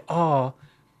downloading all,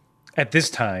 at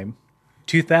this time,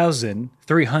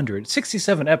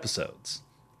 2,367 episodes.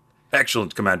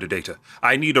 Excellent, Commander Data.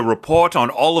 I need a report on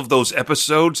all of those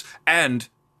episodes, and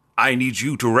I need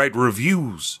you to write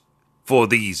reviews for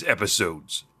these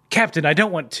episodes. Captain, I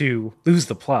don't want to lose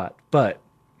the plot, but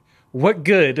what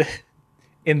good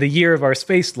in the year of our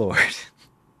Space Lord,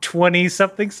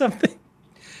 20-something,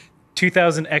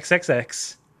 2000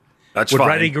 XXX, That's would fine.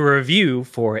 writing a review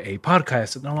for a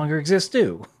podcast that no longer exists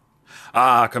do?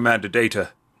 Commander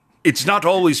Data, it's not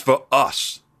always for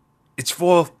us. It's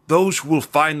for those who will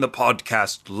find the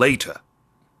podcast later.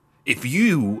 If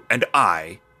you and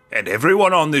I and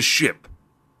everyone on this ship,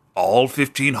 all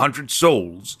 1,500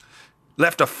 souls,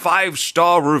 left a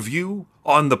 5-star review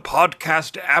on the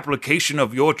podcast application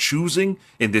of your choosing,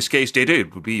 in this case, Data,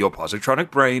 it would be your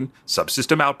positronic brain,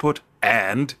 subsystem output,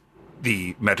 and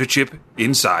the metachip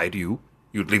inside you.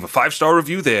 You'd leave a 5-star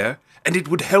review there, and it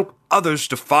would help others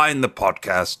to find the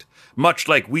podcast, much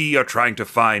like we are trying to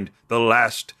find the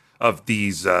last of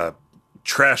these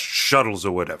trash shuttles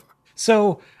or whatever.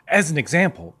 So, as an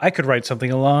example, I could write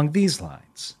something along these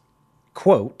lines.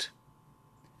 Quote,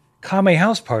 Kame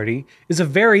House Party is a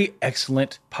very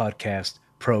excellent podcast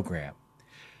program.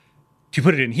 To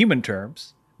put it in human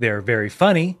terms, they're very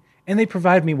funny, and they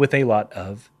provide me with a lot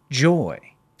of joy.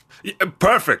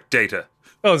 Perfect, Data.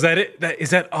 Oh, is that it?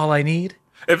 Is that all I need?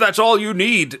 If that's all you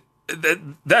need,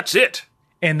 that's it.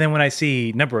 And then when I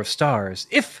see number of stars,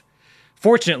 if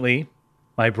fortunately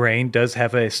my brain does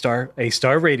have a star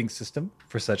rating system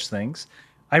for such things,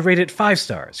 I rate it 5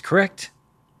 stars, correct?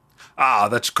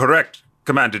 That's correct,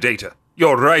 Commander Data.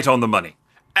 You're right on the money.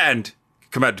 And,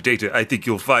 Commander Data, I think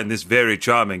you'll find this very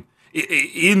charming.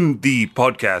 In the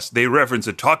podcast, they reference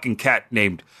a talking cat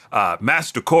named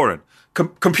Master Corin.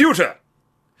 Computer,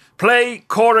 play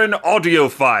Corin audio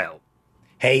file.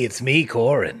 Hey, it's me,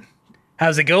 Corin.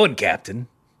 How's it going, Captain?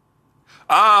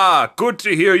 Good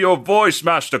to hear your voice,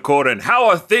 Master Corin. How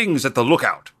are things at the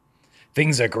Lookout?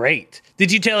 Things are great.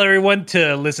 Did you tell everyone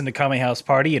to listen to Kame House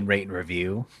Party and rate and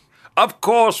review? Of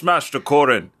course, Master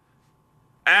Corin.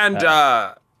 And,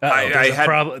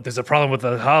 there's a problem with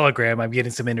the hologram. I'm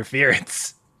getting some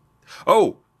interference.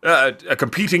 Oh, a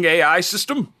competing AI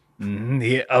system?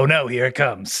 Oh no, here it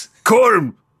comes.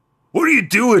 Corin, what are you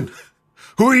doing?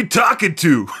 Who are you talking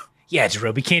to? Yeah,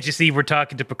 Jerobi, can't you see we're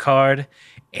talking to Picard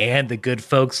and the good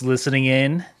folks listening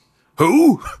in?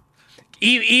 Who?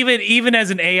 Even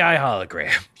as an AI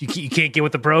hologram, you can't get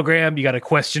with the program. You got to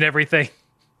question everything.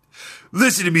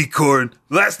 Listen to me, Corin.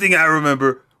 Last thing I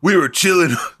remember, we were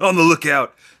chilling on the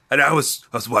Lookout, and I was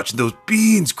watching those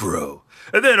beans grow.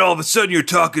 And then all of a sudden, you're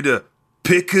talking to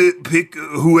pick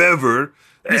whoever.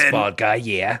 This bald guy,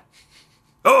 yeah.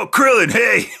 Oh, Krillin,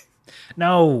 hey.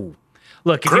 No.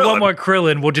 Look, if you want more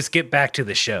Krillin, we'll just get back to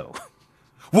the show.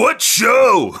 What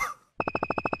show?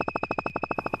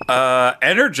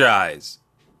 Energize.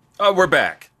 Oh, we're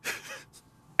back.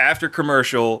 After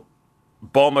commercial,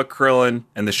 Bulma, Krillin,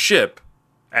 and the ship,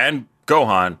 and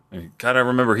Gohan, I kind of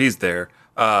remember he's there,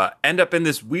 end up in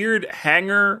this weird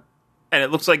hangar, and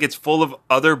it looks like it's full of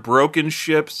other broken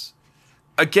ships.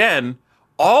 Again,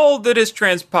 all that has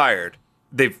transpired,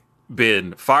 they've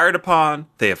been fired upon,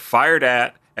 they have fired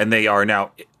at, and they are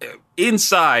now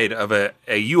inside of a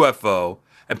UFO,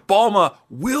 and Bulma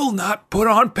will not put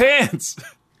on pants.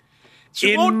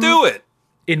 She won't do it.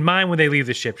 In mine, when they leave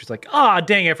the ship, she's like,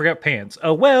 dang, I forgot pants.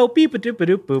 Oh, well,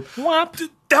 beep-a-doop-a-doop-boop, whop.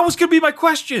 That was going to be my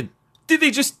question.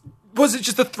 Was it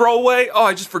just a throwaway? Oh,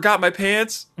 I just forgot my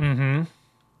pants? Mm-hmm.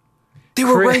 They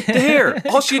were right there.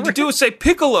 All she had to do was say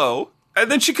Piccolo, and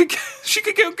then she could go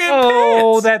get pants.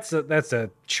 Oh, that's a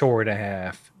chore and a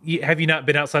half. Have you not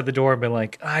been outside the door and been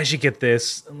like, I should get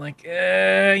this? I'm like,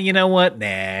 you know what?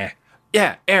 Nah.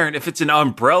 Yeah, Aaron, if it's an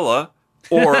umbrella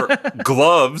or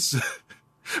gloves,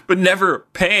 but never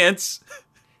pants.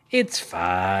 It's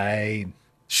fine.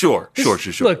 Sure.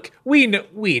 Look, we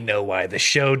know why the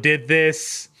show did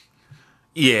this.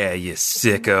 Yeah, you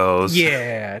sickos.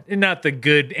 Yeah, not the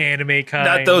good anime kind.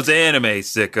 Not those anime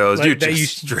sickos. Like You're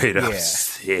just straight up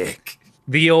sick.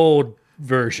 The old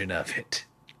version of it.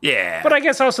 Yeah. But I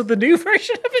guess also the new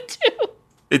version of it, too.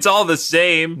 It's all the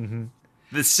same. Mm-hmm.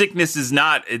 The sickness is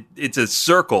not, it's a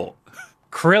circle.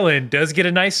 Krillin does get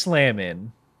a nice slam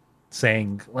in,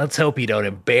 saying, let's hope you don't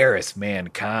embarrass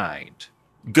mankind.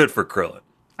 Good for Krillin.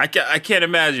 I can't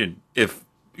imagine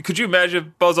could you imagine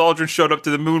if Buzz Aldrin showed up to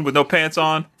the moon with no pants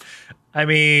on? I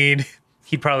mean,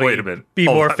 he'd probably Wait a minute. be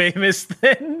Hold more on. famous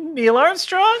than Neil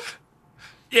Armstrong.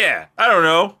 Yeah, I don't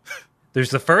know.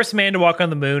 There's the first man to walk on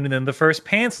the moon and then the first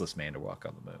pantsless man to walk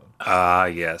on the moon. Ah,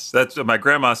 yes. That's what my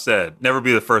grandma said. Never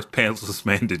be the first pantsless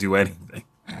man to do anything.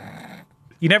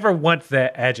 You never want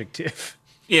that adjective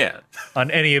Yeah.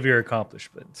 on any of your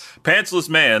accomplishments. Pantsless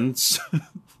man's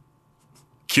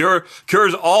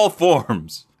cures all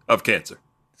forms of cancer.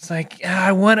 It's like,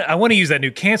 I want to use that new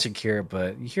cancer cure,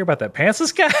 but you hear about that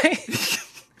pantsless guy?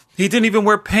 He didn't even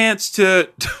wear pants to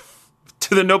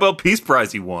the Nobel Peace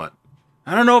Prize he won.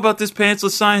 I don't know about this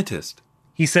pantsless scientist.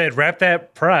 He said, wrap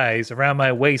that prize around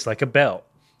my waist like a belt.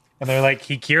 And they're like,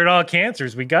 he cured all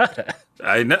cancers. We gotta.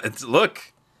 I know.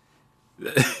 Look,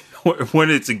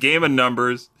 when it's a game of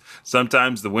numbers,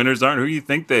 sometimes the winners aren't who you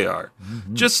think they are.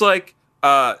 Mm-hmm. Just like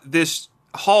this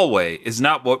hallway is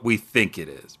not what we think it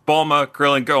is. Bulma,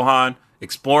 Krillin, Gohan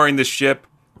exploring the ship.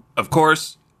 Of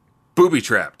course,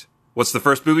 booby-trapped. What's the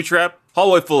first booby trap?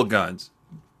 Hallway full of guns.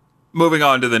 Moving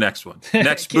on to the next one.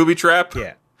 Next booby trap?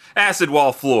 Yeah. Acid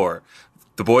wall floor.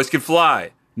 The boys can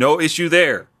fly. No issue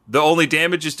there. The only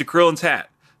damage is to Krillin's hat.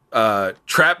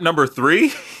 Trap number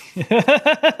 3?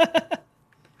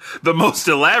 The most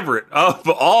elaborate of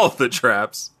all of the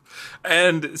traps.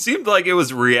 And it seemed like it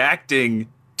was reacting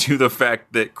to the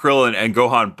fact that Krillin and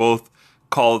Gohan both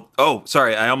called... Oh,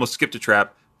 sorry, I almost skipped a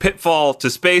trap. Pitfall to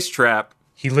space trap.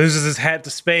 He loses his hat to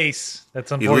space. That's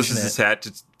unfortunate. He loses his hat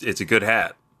to... It's a good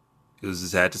hat. He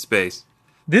loses his hat to space.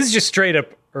 This is just straight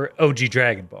up OG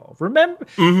Dragon Ball. Remember,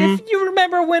 if you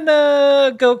remember when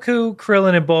Goku,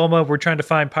 Krillin, and Bulma were trying to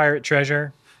find pirate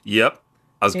treasure? Yep.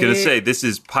 I was going to say, this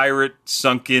is pirate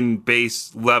sunken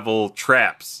base level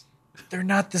traps. They're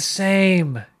not the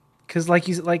same. Because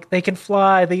they can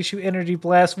fly. They shoot energy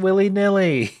blasts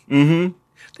willy-nilly. Mm-hmm.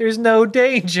 There's no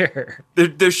danger.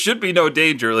 There should be no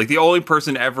danger. Like, the only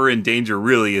person ever in danger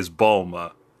really is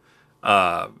Bulma.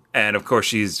 And, of course,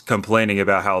 she's complaining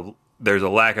about how there's a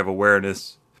lack of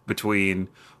awareness between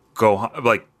Gohan,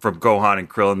 like, from Gohan and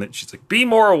Krillin. That she's like, be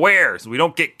more aware so we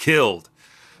don't get killed.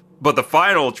 But the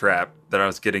final trap that I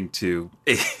was getting to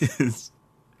is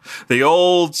the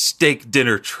old steak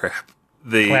dinner trap.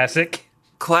 The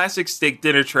classic steak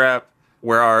dinner trap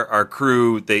where our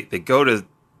crew, they go to...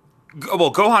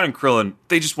 Well, Gohan and Krillin,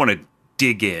 they just want to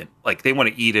dig in. Like, they want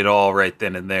to eat it all right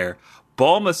then and there.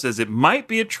 Bulma says it might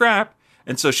be a trap,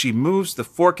 and so she moves the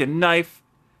fork and knife,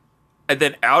 and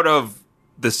then out of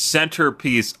the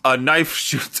centerpiece, a knife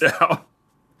shoots out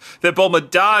that Bulma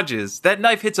dodges. That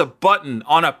knife hits a button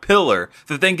on a pillar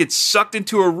that then gets sucked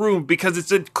into a room because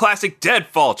it's a classic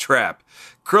deadfall trap.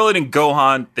 Krillin and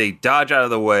Gohan, they dodge out of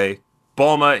the way.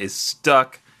 Bulma is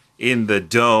stuck in the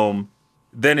dome,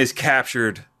 then is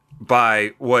captured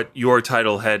by what your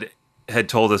title had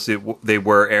told us they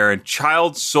were, Aaron.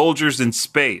 Child soldiers in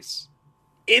space.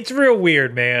 It's real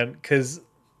weird, man, because...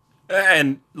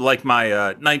 And like my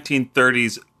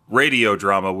 1930s radio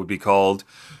drama would be called,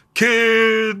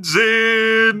 Kids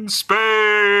in Space.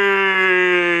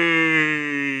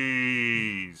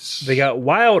 They got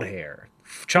wild hair,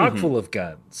 chock full of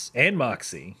guns, and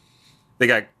Moxie. They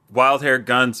got wild hair,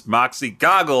 guns, Moxie,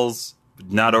 goggles,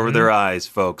 but not over their eyes,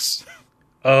 folks.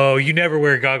 Oh, you never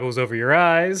wear goggles over your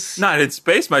eyes. Not in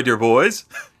space, my dear boys.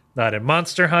 Not in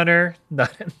Monster Hunter.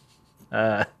 Not in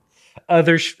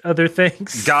other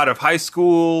things. God of High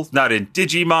School. Not in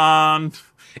Digimon.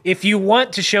 If you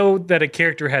want to show that a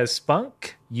character has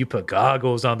spunk, you put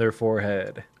goggles on their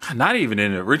forehead. Not even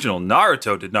in original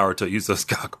Naruto did Naruto use those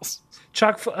goggles.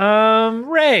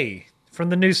 Rey from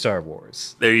the new Star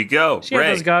Wars. There you go. She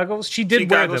had those goggles. She did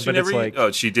wear them, but it's like...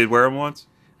 Oh, she did wear them once?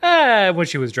 When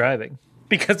she was driving.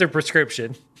 Because they're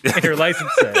prescription. And her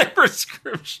license said. They're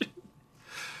prescription.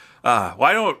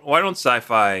 Why don't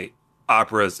sci-fi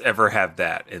operas ever have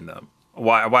that in them?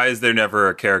 Why is there never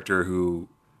a character who,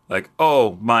 like,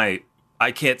 I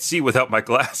can't see without my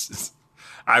glasses?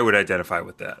 I would identify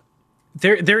with that.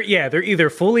 They're either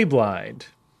fully blind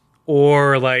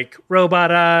or like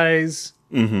robot eyes.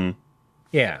 Mm-hmm.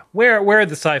 Yeah. Where are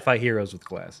the sci-fi heroes with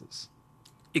glasses?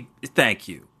 Thank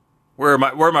you. Where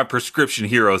are my prescription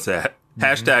heroes at?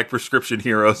 Mm-hmm. # prescription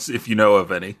heroes, if you know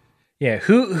of any. Yeah,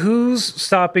 who's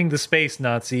stopping the space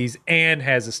Nazis and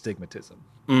has astigmatism?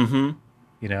 Mm-hmm.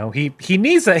 You know, he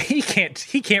needs that. He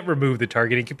can't remove the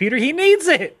targeting computer. He needs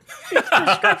it. It's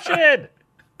prescription.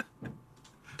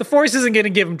 The Force isn't going to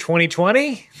give him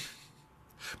 20/20.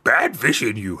 Bad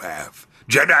vision you have.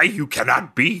 Jedi you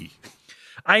cannot be.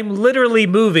 I'm literally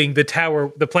moving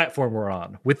the platform we're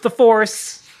on with the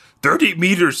Force. 30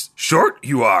 meters short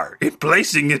you are in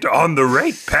placing it on the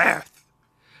right path.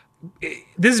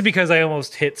 This is because I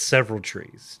almost hit several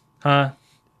trees. Huh?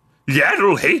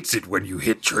 Yaddle hates it when you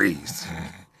hit trees.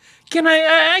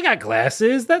 I got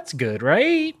glasses. That's good,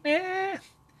 right?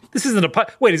 This isn't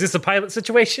wait, is this a pilot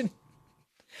situation?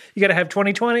 You got to have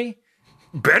 20/20?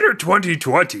 Better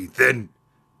 20/20 than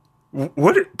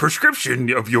what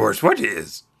prescription of yours? What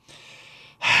is?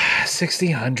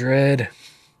 60/100.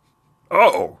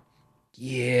 Oh.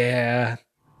 Yeah.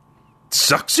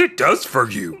 Sucks it does for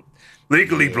you.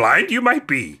 Legally blind you might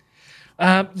be.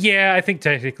 Yeah, I think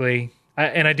technically.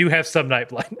 And I do have some night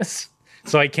blindness.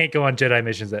 So I can't go on Jedi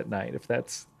missions at night if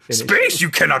that's... Space you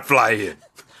cannot fly in.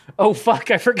 Oh,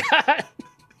 fuck, I forgot.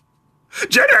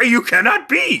 Jedi you cannot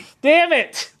be. Damn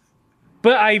it.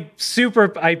 But I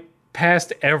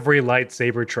passed every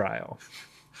lightsaber trial.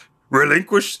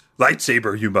 Relinquish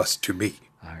lightsaber you must to me.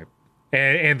 All right.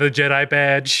 And the Jedi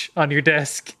badge on your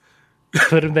desk.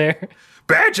 Put him there.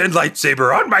 Badge and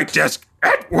lightsaber on my desk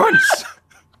at once.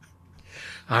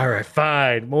 All right,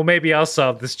 fine. Well, maybe I'll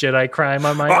solve this Jedi crime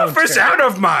on my own. Office out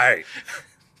of my...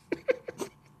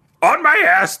 On my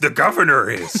ass, the governor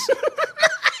is.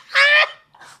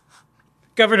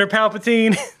 Governor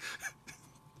Palpatine.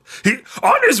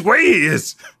 On his way he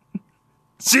is.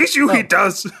 Sees you he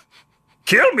does.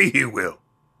 Kill me he will.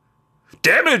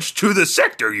 Damage to the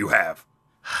sector you have.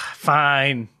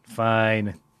 Fine.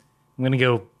 I'm going to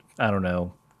go, I don't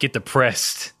know, get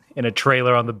depressed in a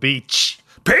trailer on the beach.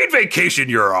 Paid vacation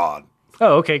you're on.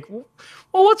 Oh, okay. Well,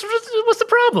 what's the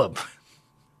problem?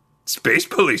 Space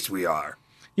police we are.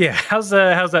 Yeah, how's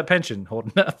that pension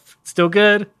holding up? Still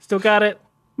good? Still got it?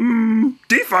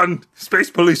 Defund. Space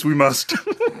police we must.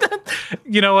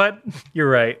 You know what? You're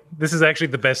right. This is actually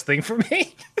the best thing for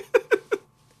me.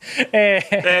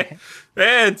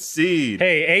 And seed.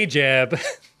 Hey, A-Jab.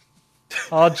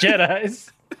 All Jedis.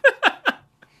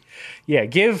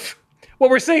 Yeah, what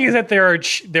we're saying is that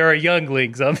there are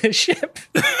younglings on this ship.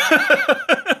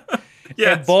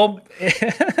 Yes.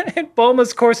 And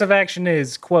Bulma's course of action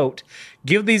is, quote,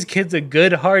 give these kids a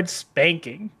good hard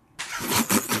spanking.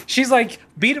 She's like,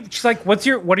 what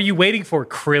are you waiting for,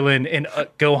 Krillin and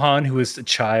Gohan, who is a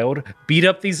child? Beat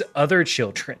up these other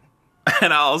children.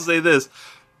 And I'll say this.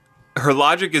 Her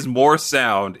logic is more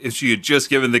sound if she had just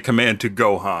given the command to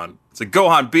Gohan. It's like,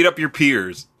 Gohan, beat up your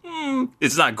peers.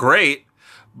 It's not great,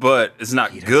 but it's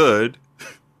not good.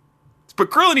 But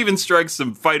Krillin even strikes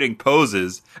some fighting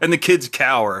poses, and the kids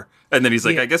cower. And then he's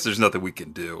like, I guess there's nothing we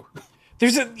can do.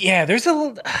 There's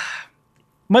a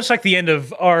much like the end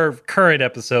of our current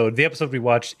episode, the episode we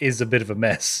watched is a bit of a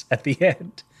mess at the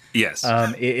end. Yes.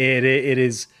 It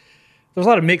is, there's a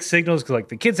lot of mixed signals because, like,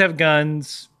 the kids have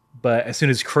guns, but as soon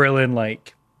as Krillin,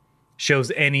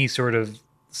 shows any sort of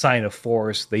sign of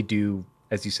force, they do,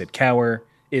 as you said, cower.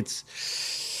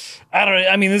 I don't know.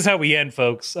 I mean, this is how we end,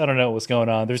 folks. I don't know what's going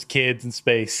on. There's kids in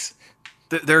space.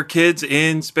 There are kids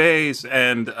in space,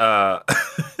 and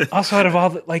also out of all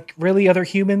the, really other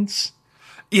humans.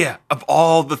 Yeah, of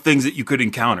all the things that you could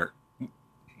encounter,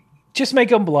 just make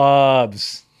them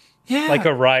blobs. Yeah, like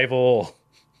Arrival.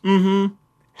 Mm-hmm.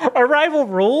 Arrival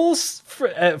rules from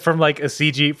a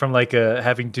CG, from a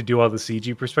having to do all the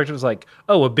CG perspective. It's like,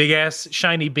 oh, a big ass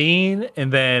shiny bean,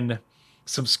 and then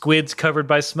some squids covered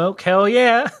by smoke. Hell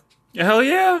yeah. Hell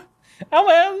yeah. Oh,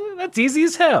 well, that's easy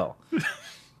as hell.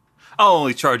 I'll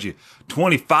only charge you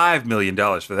 $25 million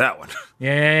for that one.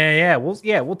 Yeah.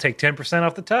 We'll take 10%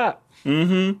 off the top.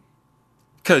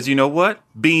 Because you know what?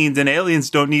 Beans and aliens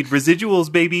don't need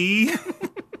residuals, baby.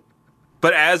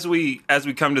 But as we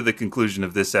come to the conclusion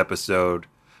of this episode,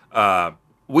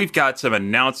 we've got some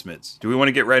announcements. Do we want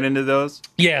to get right into those?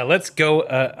 Yeah, let's go.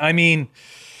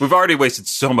 We've already wasted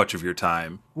so much of your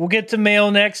time. We'll get to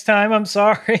mail next time. I'm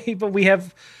sorry, but we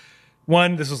have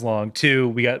one, this was long. Two,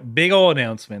 we got big old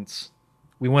announcements.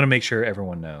 We want to make sure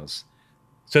everyone knows.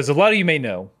 So as a lot of you may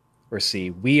know or see,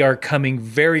 we are coming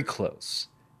very close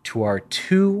to our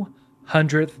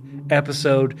 200th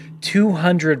episode,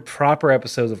 200 proper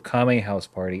episodes of Kame House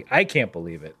Party. I can't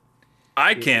believe it.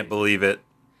 I can't believe it.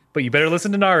 But you better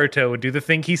listen to Naruto and do the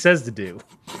thing he says to do,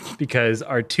 because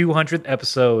our 200th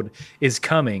episode is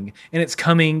coming, and it's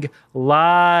coming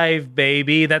live,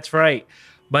 baby. That's right.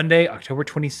 Monday, October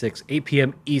 26th, 8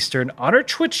 p.m. Eastern on our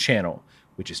Twitch channel,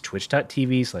 which is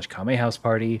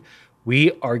twitch.tv/KameHouseParty.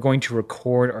 We are going to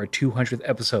record our 200th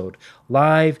episode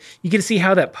live. You get to see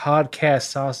how that podcast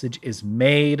sausage is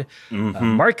made.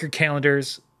 Mark your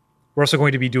calendars. We're also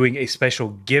going to be doing a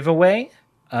special giveaway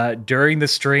during the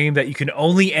stream that you can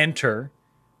only enter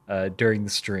during the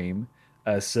stream.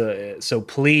 So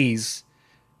please,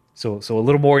 so a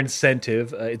little more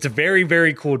incentive. It's a very,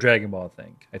 very cool Dragon Ball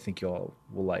thing. I think you all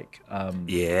will like.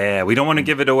 Yeah, we don't want to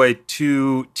give it away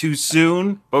too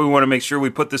soon, but we want to make sure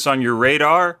we put this on your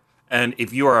radar. And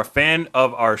if you are a fan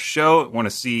of our show, want to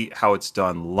see how it's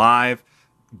done live,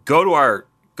 go to our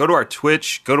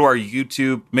Twitch, go to our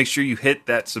YouTube. Make sure you hit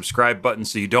that subscribe button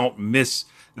so you don't miss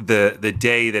the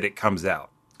day that it comes out.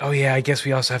 Oh yeah, I guess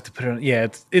we also have to put it on. Yeah,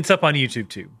 it's up on YouTube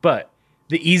too. But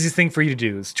the easiest thing for you to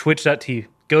do is twitch.tv.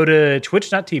 Go to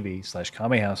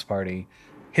twitch.tv/KameHouseParty.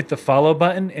 Hit the follow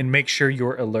button and make sure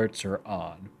your alerts are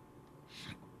on.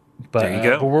 But there you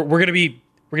go. But we're gonna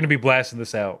be blasting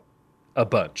this out a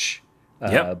bunch.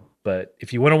 But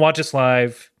if you want to watch us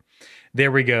live,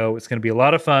 there we go. It's going to be a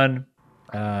lot of fun.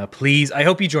 Please, I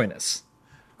hope you join us.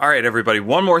 All right, everybody.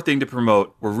 One more thing to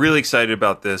promote. We're really excited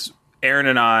about this. Aaron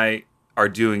and I are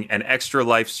doing an extra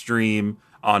live stream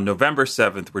on November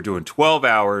 7th. We're doing 12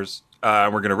 hours.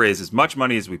 We're going to raise as much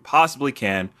money as we possibly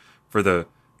can for the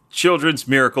Children's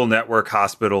Miracle Network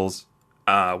hospitals.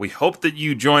 We hope that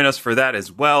you join us for that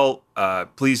as well.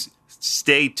 Please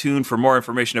stay tuned for more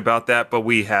information about that. But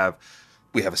we have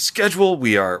a schedule.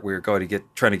 We're going to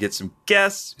trying to get some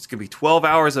guests. It's going to be 12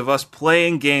 hours of us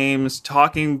playing games,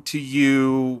 talking to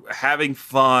you, having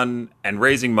fun, and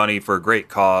raising money for a great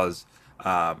cause.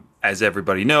 As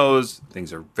everybody knows,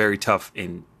 things are very tough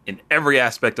in every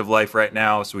aspect of life right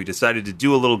now. So we decided to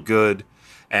do a little good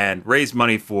and raise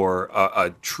money for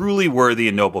a truly worthy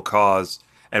and noble cause.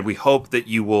 And we hope that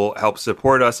you will help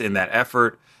support us in that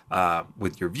effort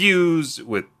with your views,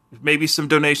 with maybe some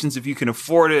donations if you can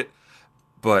afford it.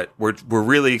 But we're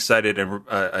really excited. And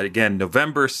again,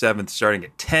 November 7th, starting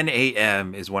at 10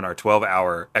 a.m. is when our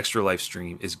 12-hour Extra Life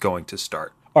stream is going to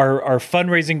start. Our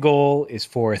fundraising goal is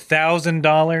for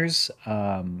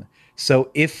 $1,000.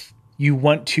 So if you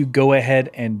want to go ahead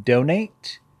and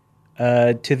donate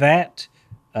to that,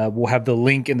 we'll have the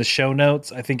link in the show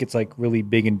notes. I think it's like really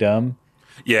big and dumb.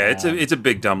 Yeah, it's a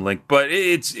big dumb link, but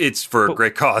it's for a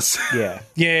great cause.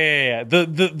 Yeah.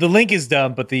 The link is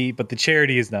dumb, but the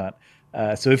charity is not.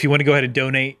 So if you want to go ahead and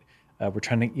donate, we're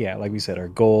trying to, like we said, our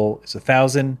goal is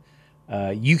 1,000.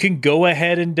 You can go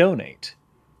ahead and donate.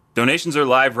 Donations are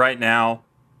live right now.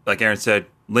 Like Aaron said,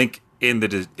 link in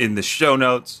the show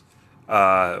notes.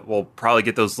 We'll probably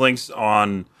get those links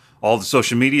on all the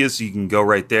social media, so you can go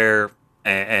right there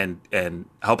and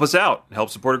help us out, help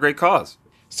support a great cause.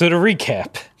 So to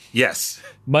recap, yes,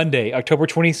 Monday, October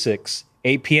 26th,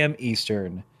 8 p.m.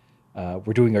 Eastern,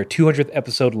 we're doing our 200th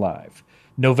episode live.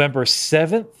 November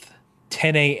 7th,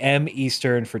 10 a.m.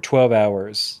 Eastern for 12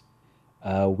 hours,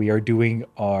 we are doing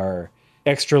our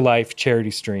Extra Life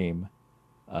charity stream.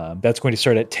 That's going to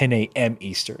start at 10 a.m.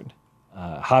 Eastern.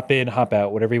 Hop in, hop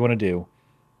out, whatever you want to do.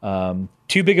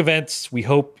 2 big events. We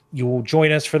hope you will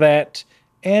join us for that.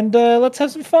 And let's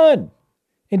have some fun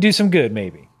and do some good,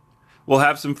 maybe. We'll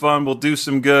have some fun. We'll do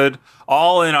some good,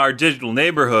 all in our digital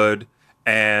neighborhood.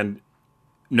 And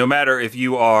no matter if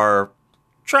you are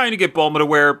trying to get Bulma to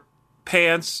wear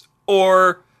pants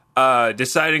or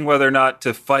deciding whether or not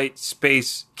to fight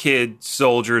space kid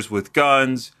soldiers with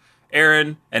guns,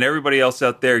 Aaron and everybody else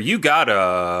out there, you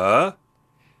gotta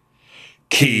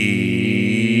keep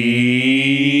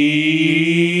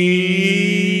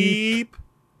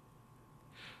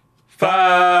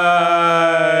fighting.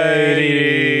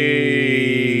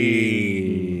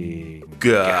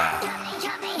 God.